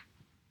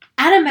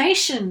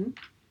 animation.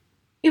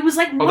 It was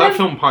like that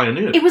film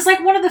pioneered. It was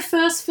like one of the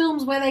first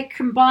films where they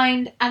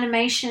combined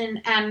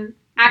animation and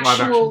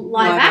actual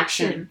live Live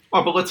action. action.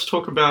 Oh, but let's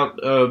talk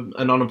about an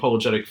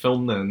unapologetic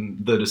film then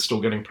that is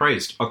still getting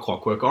praised. A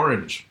Clockwork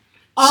Orange.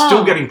 Oh.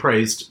 Still getting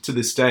praised to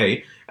this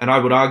day, and I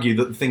would argue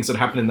that the things that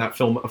happen in that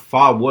film are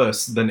far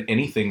worse than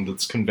anything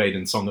that's conveyed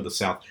in Song of the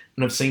South.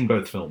 And I've seen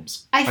both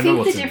films. I know think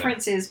what's the in there.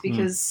 difference is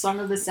because Song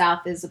of the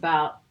South is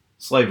about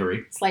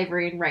Slavery.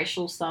 slavery and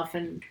racial stuff,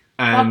 and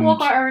And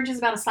Clockwork Orange is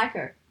about a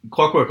psycho.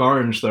 Clockwork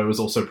Orange, though, is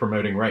also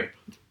promoting rape.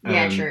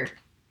 Yeah, And, true.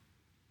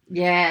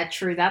 Yeah,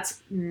 true.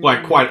 That's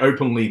Like, quite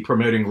openly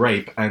promoting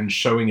rape and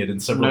showing it in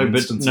several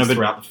instances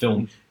throughout the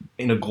film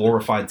in a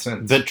glorified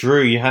sense. But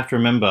Drew, you have to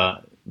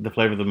remember the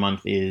flavor of the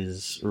month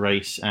is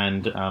race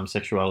and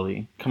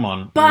sexuality. Come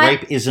on, But-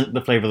 rape isn't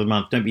the flavor of the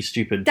month. Don't be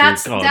stupid.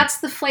 That's dear God. that's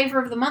the flavor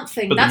of the month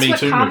thing. But the That's Me what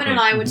Too Carmen and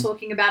movement. I were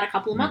talking about a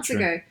couple of months true.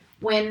 ago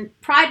when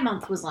Pride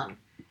Month was on.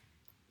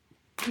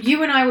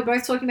 You and I were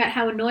both talking about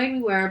how annoyed we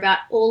were about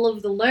all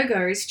of the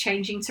logos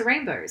changing to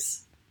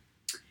rainbows.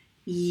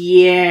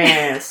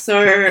 Yeah,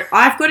 so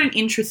I've got an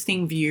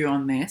interesting view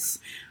on this.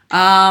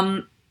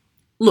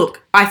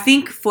 Look, I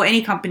think for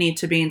any company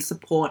to be in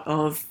support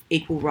of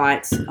equal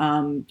rights,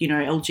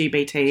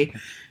 LGBT,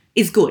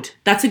 is good.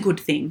 That's a good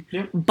thing.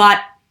 Yeah.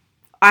 But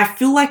I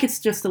feel like it's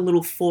just a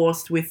little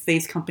forced with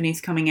these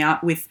companies coming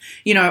out with,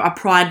 you know, a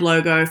Pride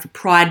logo for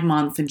Pride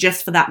Month and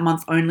just for that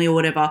month only or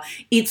whatever.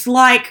 It's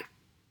like,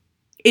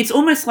 it's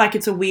almost like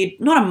it's a weird,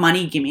 not a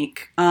money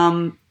gimmick.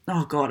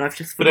 Oh God, I've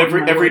just But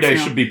forgotten my every words day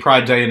now. should be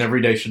Pride Day and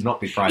every day should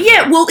not be Pride Day.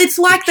 Yeah, well, it's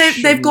like they've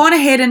shouldn't- gone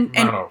ahead and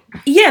No.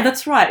 yeah,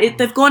 that's right.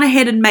 They've gone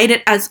ahead and made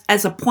it as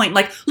a point.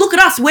 Like, look at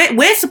us,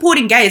 we're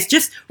supporting gays.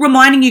 Just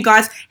reminding you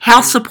guys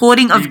how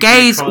supporting of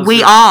gays Because we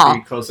it- are.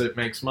 Because it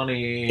makes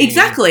money.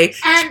 Exactly.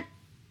 And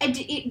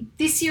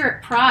this year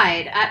at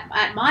Pride,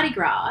 at Mardi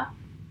Gras,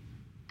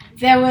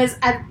 there was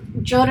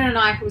Jordan and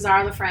I, who was our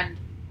other friend,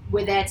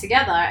 were there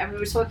together, and we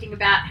were talking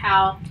about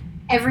how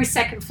every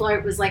second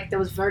float was like, there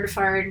was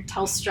Vodafone,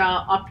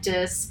 Telstra,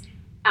 Optus,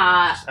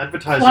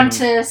 Advertising.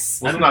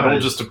 Qantas. Wasn't that all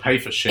just to pay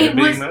for Cher It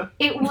being was, there?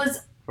 it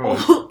was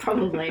Probably. all,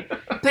 probably,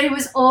 but it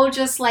was all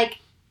just like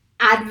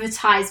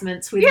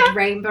advertisements with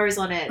rainbows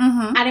on it.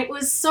 Mhm. And it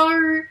was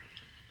so...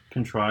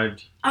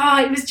 Contrived.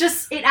 it was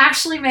just... It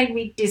actually made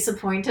me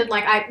disappointed.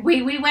 Like,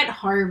 we went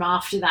home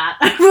after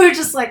that. We were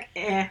just like,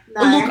 no.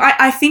 Look,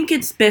 I think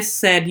it's best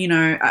said, you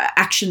know,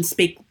 actions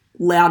speak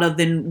louder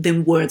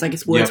than words. I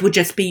guess words Yep. would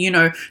just be, you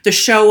know, the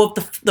show of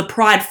the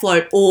Pride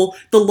float or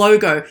the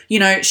logo. You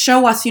know,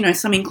 show us, you know,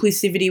 some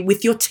inclusivity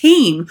with your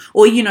team,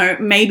 or, you know,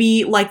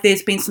 maybe like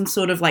there's been some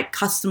sort of like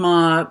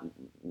customer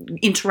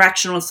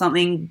interaction or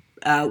something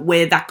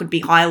where that could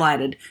be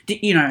highlighted.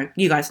 You know,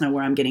 you guys know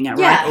where I'm getting at,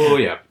 right? Yeah. Oh,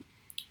 yeah.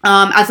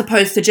 As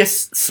opposed to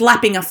just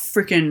slapping a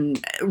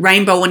freaking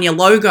rainbow on your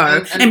logo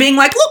And- and being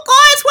like, look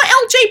guys, we're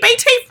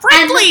LGBT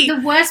friendly.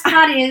 And the worst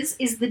part is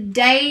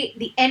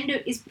the end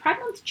of... Is Pride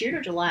Month June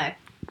or July?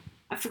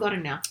 I've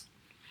forgotten now.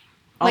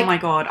 Oh like- my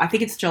God, I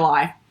think it's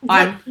July.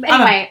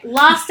 Anyway,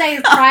 last day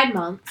of Pride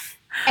Month,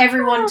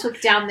 everyone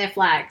took down their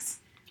flags.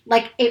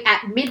 Like,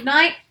 at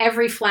midnight,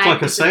 every flag It's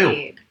like a sale.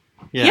 disappeared.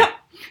 Yeah. Yep.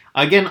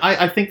 Again,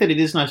 I think that it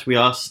is nice. We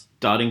are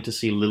starting to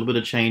see a little bit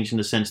of change in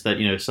the sense that,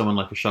 you know, someone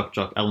like a shock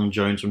jock, Alan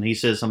Jones, when he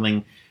says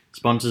something,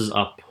 sponsors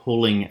are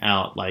pulling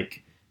out,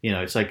 like, you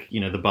know, it's like, you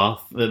know, the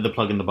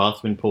plug in the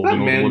bath's been pulled. That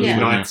and all the man water's Yeah.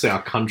 running out. unites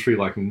our country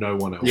like no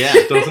one else. Yeah.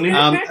 Doesn't he?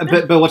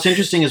 But what's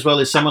interesting as well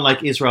is someone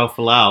like Israel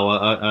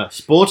Folau, a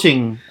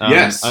sporting,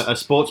 Yes. a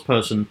sports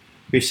person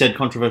who said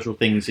controversial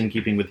things in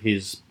keeping with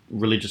his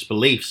religious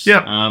beliefs.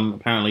 Yep.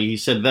 Apparently, he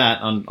said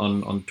that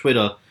on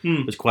Twitter.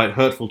 Hmm. Was quite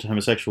hurtful to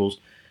homosexuals.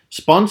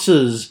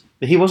 Sponsors.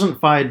 He wasn't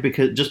fired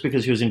because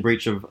he was in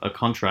breach of a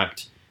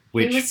contract,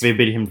 which He was-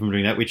 forbid him from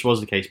doing that, which was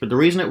the case. But the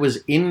reason it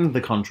was in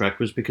the contract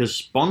was because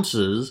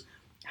sponsors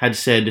had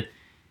said,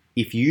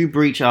 if you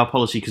breach our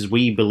policy, because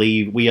we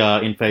believe we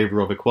are in favor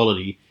of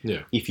equality, Yeah.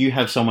 if you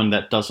have someone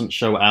that doesn't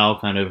show our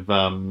kind of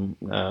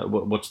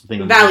what's the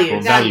thing?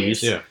 Values.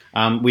 Values. Yeah.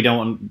 We're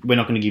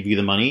not going to give you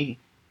the money,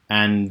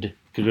 and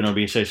because we're not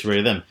being associated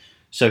with them.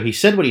 So he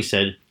said what he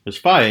said, was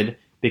fired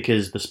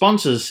because the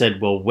sponsors said,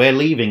 well, we're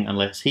leaving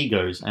unless he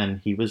goes, and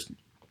he was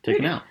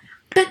taken out.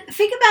 But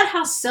think about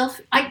how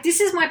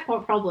this is my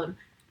problem.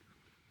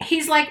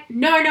 He's like,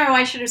 no,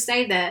 I should have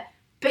stayed there.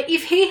 But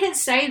if he had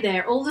stayed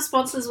there, all the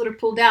sponsors would have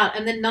pulled out,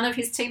 and then none of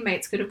his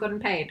teammates could have gotten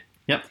paid,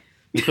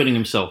 Including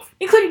himself.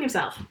 including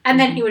himself. And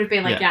then he would have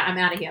been like, Yeah. I'm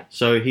out of here.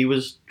 So he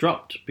was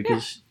dropped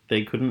because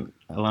they couldn't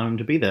allow him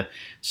to be there.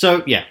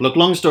 So, yeah, look,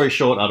 long story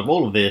short, out of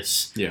all of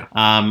this, Yeah.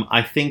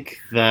 I think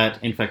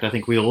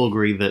we all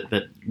agree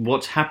that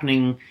what's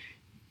happening,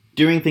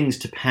 doing things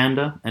to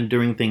pander and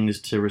doing things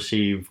to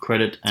receive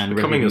credit and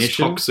Becoming as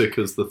recognition. toxic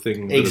as the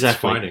thing that it's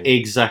fighting.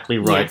 Exactly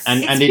right.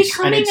 Yes. And It's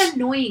becoming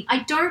annoying.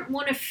 I don't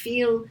want to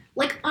feel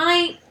like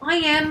I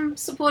am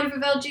supportive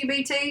of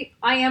LGBT.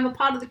 I am a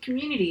part of the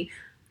community.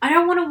 I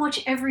don't want to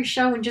watch every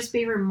show and just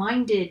be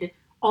reminded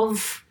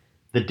of...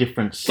 the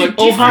difference. Like,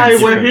 oh, hi,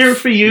 we're here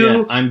for you.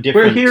 Yeah, I'm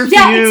different. We're here for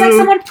Yeah, you. it's like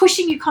someone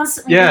pushing you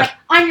constantly. Yeah. Like,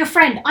 I'm your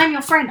friend. I'm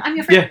your friend. I'm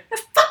your friend. Yeah. No,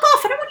 fuck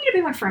off. I don't want you to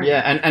be my friend.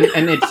 Yeah,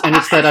 and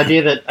it's that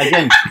idea that,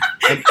 again,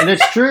 and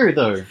it's true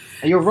though.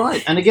 You're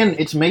right. And again,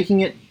 it's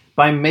making it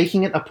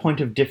a point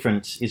of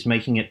difference is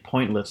making it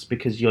pointless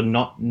because you're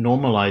not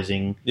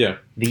normalizing Yeah.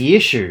 the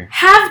issue.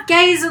 Have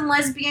gays and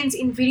lesbians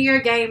in video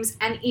games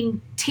and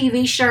in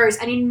TV shows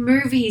and in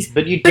movies,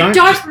 But you but don't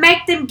don't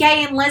make them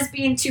gay and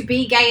lesbian to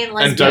be gay and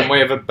lesbian. And don't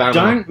wave a banner.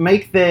 don't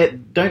make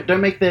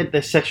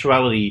their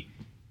sexuality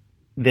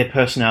their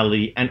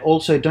personality, and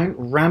also don't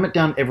ram it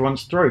down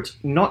everyone's throats.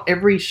 Not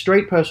every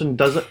straight person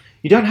does it.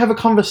 You don't have a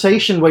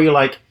conversation where you're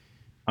like,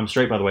 I'm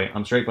straight by the way,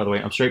 I'm straight by the way,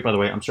 I'm straight by the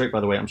way, I'm straight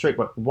by the way, I'm straight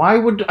by... Why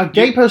would a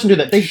gay person do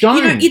that? They don't.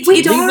 You know,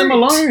 Leave them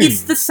alone.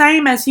 It's the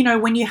same as, you know,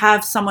 when you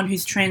have someone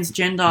who's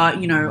transgender,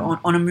 you know,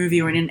 on a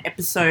movie or in an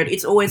episode,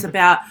 it's always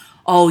about,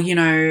 oh, you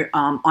know,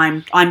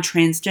 I'm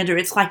transgender.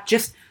 It's like,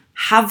 just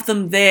have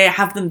them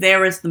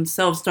there as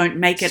themselves. Don't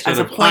make it Instead as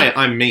a of, point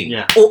 "Hi, I'm me."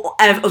 Yeah. or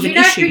of You an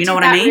know issue. who You know did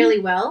what that I mean? really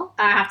well,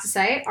 I have to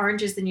say?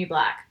 Orange is the New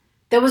Black.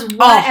 There was one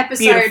Oh,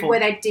 episode beautiful. where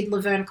they did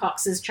Laverne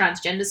Cox's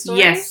transgender story.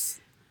 Yes.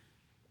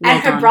 Well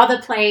And her done.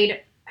 brother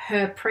played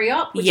her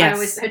pre-op, which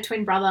Yes. her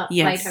twin brother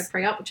Yes. played her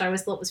pre-op, which I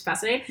always thought was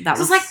fascinating. That I was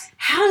was- like,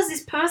 how does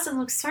this person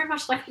look so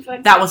much like a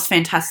vampire? That was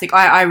fantastic.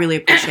 I really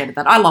appreciated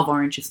that. I love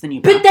Orange is the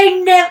New But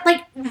Black.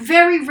 they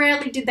very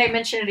rarely did they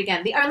mention it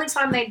again. The only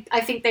time I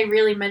think they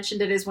really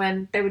mentioned it is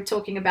when they were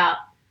talking about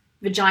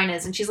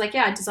vaginas, and she's like,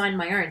 "Yeah, I designed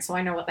my own, so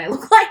I know what they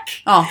look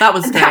like." Oh, that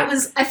was And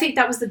great. I think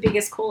that was the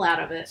biggest call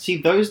out of it.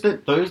 See, those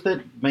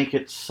that make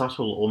it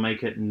subtle or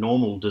make it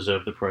normal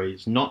deserve the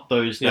praise, not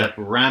those that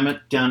ram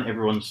it down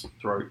everyone's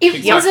throat.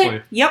 It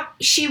wasn't. Yep.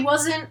 She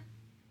wasn't.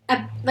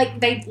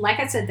 Like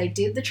I said, they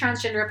did the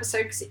transgender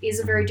episode because it is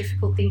a very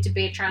difficult thing to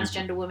be a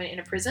transgender woman in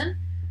a prison.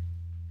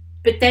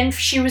 But then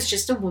she was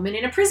just a woman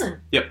in a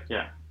prison.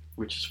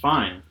 Which is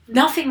fine.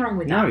 Nothing wrong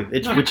with that.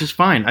 No, which is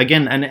fine.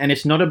 Again, and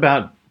it's not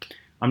about.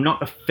 I'm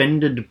not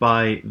offended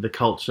by the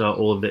culture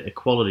or the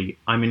equality.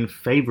 I'm in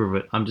favor of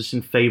it. I'm just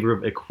in favor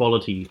of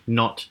equality,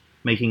 not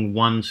making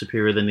one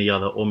superior than the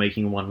other or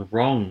making one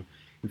wrong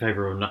in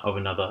favor of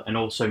another, and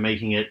also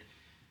making it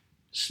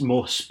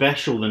more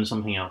special than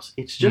something else.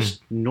 It's just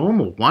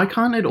normal. Why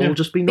can't it all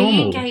just be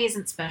normal? Being gay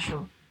isn't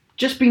special.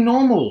 Just be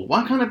normal.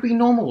 Why can't it be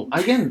normal?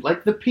 Again,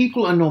 like the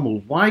people are normal.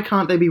 Why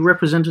can't they be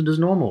represented as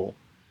normal?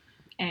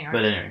 Anyway.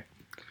 But anyway,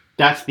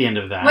 that's the end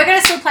of that. We're going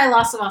to still play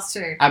Last of Us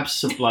 2.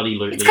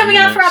 Absolutely. It's coming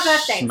I'm out for our gonna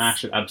birthdays.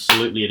 Smash it.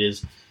 Absolutely, it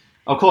is.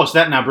 Of course,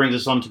 that now brings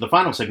us on to the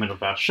final segment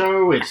of our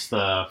show. It's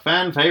the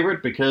fan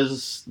favorite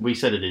because we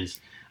said it is.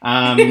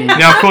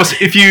 Now, of course,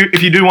 if you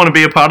do want to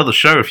be a part of the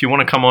show, if you want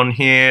to come on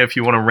here, if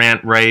you want to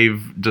rant,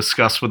 rave,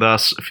 discuss with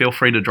us, feel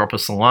free to drop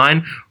us a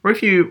line. Or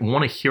if you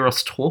want to hear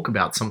us talk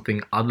about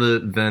something other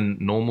than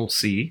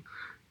normalcy,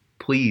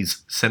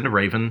 please send a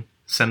raven,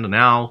 send an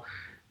owl,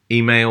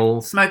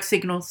 email. Smoke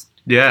signals.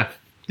 Yeah.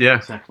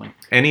 Exactly.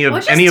 Any Or of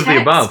just the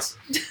text. above.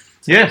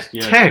 Yeah,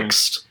 Yeah,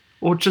 text.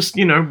 Or just,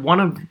 one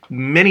of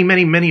many,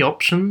 many, many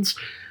options.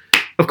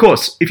 Of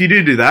course, if you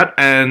do that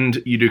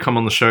and you do come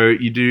on the show,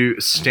 you do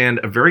stand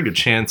a very good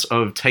chance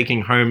of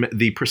taking home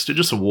the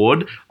prestigious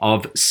award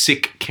of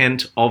Sick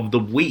Kent of the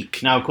Week.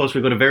 Now, of course,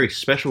 we've got a very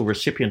special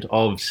recipient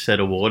of said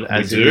award,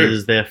 as it do.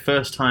 is their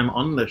first time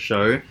on the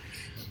show.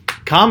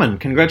 Carmen,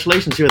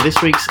 congratulations! You are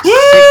this week's Sick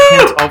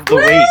Kent of the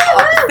Week.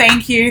 Oh,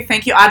 thank you.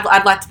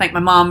 I'd like to thank my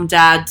mum,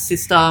 dad,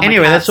 sister. my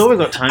Anyway, cats. that's all we've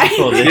got time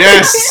for.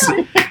 Yes!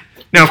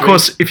 Now, of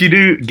course, if you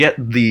do get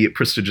the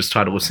prestigious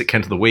title of Sick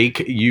Kent of the Week,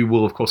 you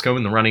will, of course, go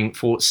in the running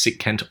for Sick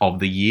Kent of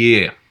the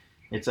Year.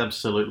 It's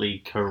absolutely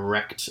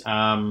correct.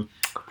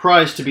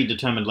 Prize to be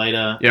determined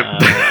later.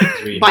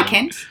 Yep. By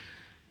Kent.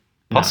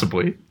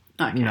 Possibly.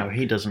 Okay. No,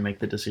 he doesn't make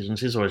the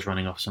decisions. He's always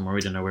running off somewhere. We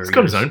don't know where He's he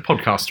got is. his own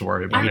podcast to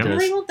worry about. I He you know? does.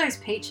 really want those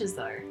peaches,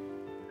 though.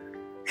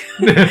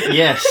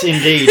 Yes,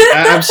 indeed.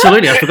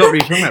 Absolutely. I forgot what you were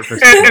talking about for a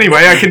second. Anyway,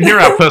 I can hear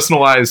our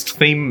personalised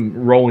theme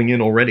rolling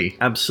in already.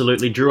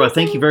 Absolutely. Drew, I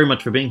thank you very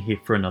much for being here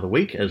for another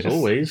week, as Yes,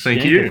 always.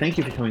 thank you. Thank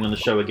you for coming on the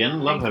show again.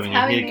 Love Thanks having for you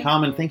having here. me.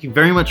 Carmen, thank you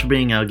very much for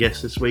being our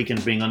guest this week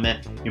and being on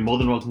there. You're more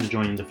than welcome to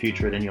join in the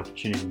future at any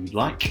opportunity you'd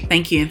like.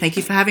 Thank you. Thank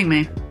you for having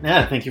me.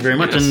 Yeah, thank you very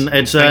much. Yes. And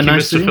it's Thank you,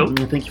 nice Mr. to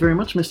Phil. Thank you very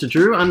much, Mr.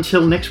 Drew.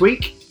 Until next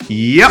week.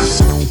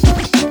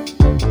 Yep.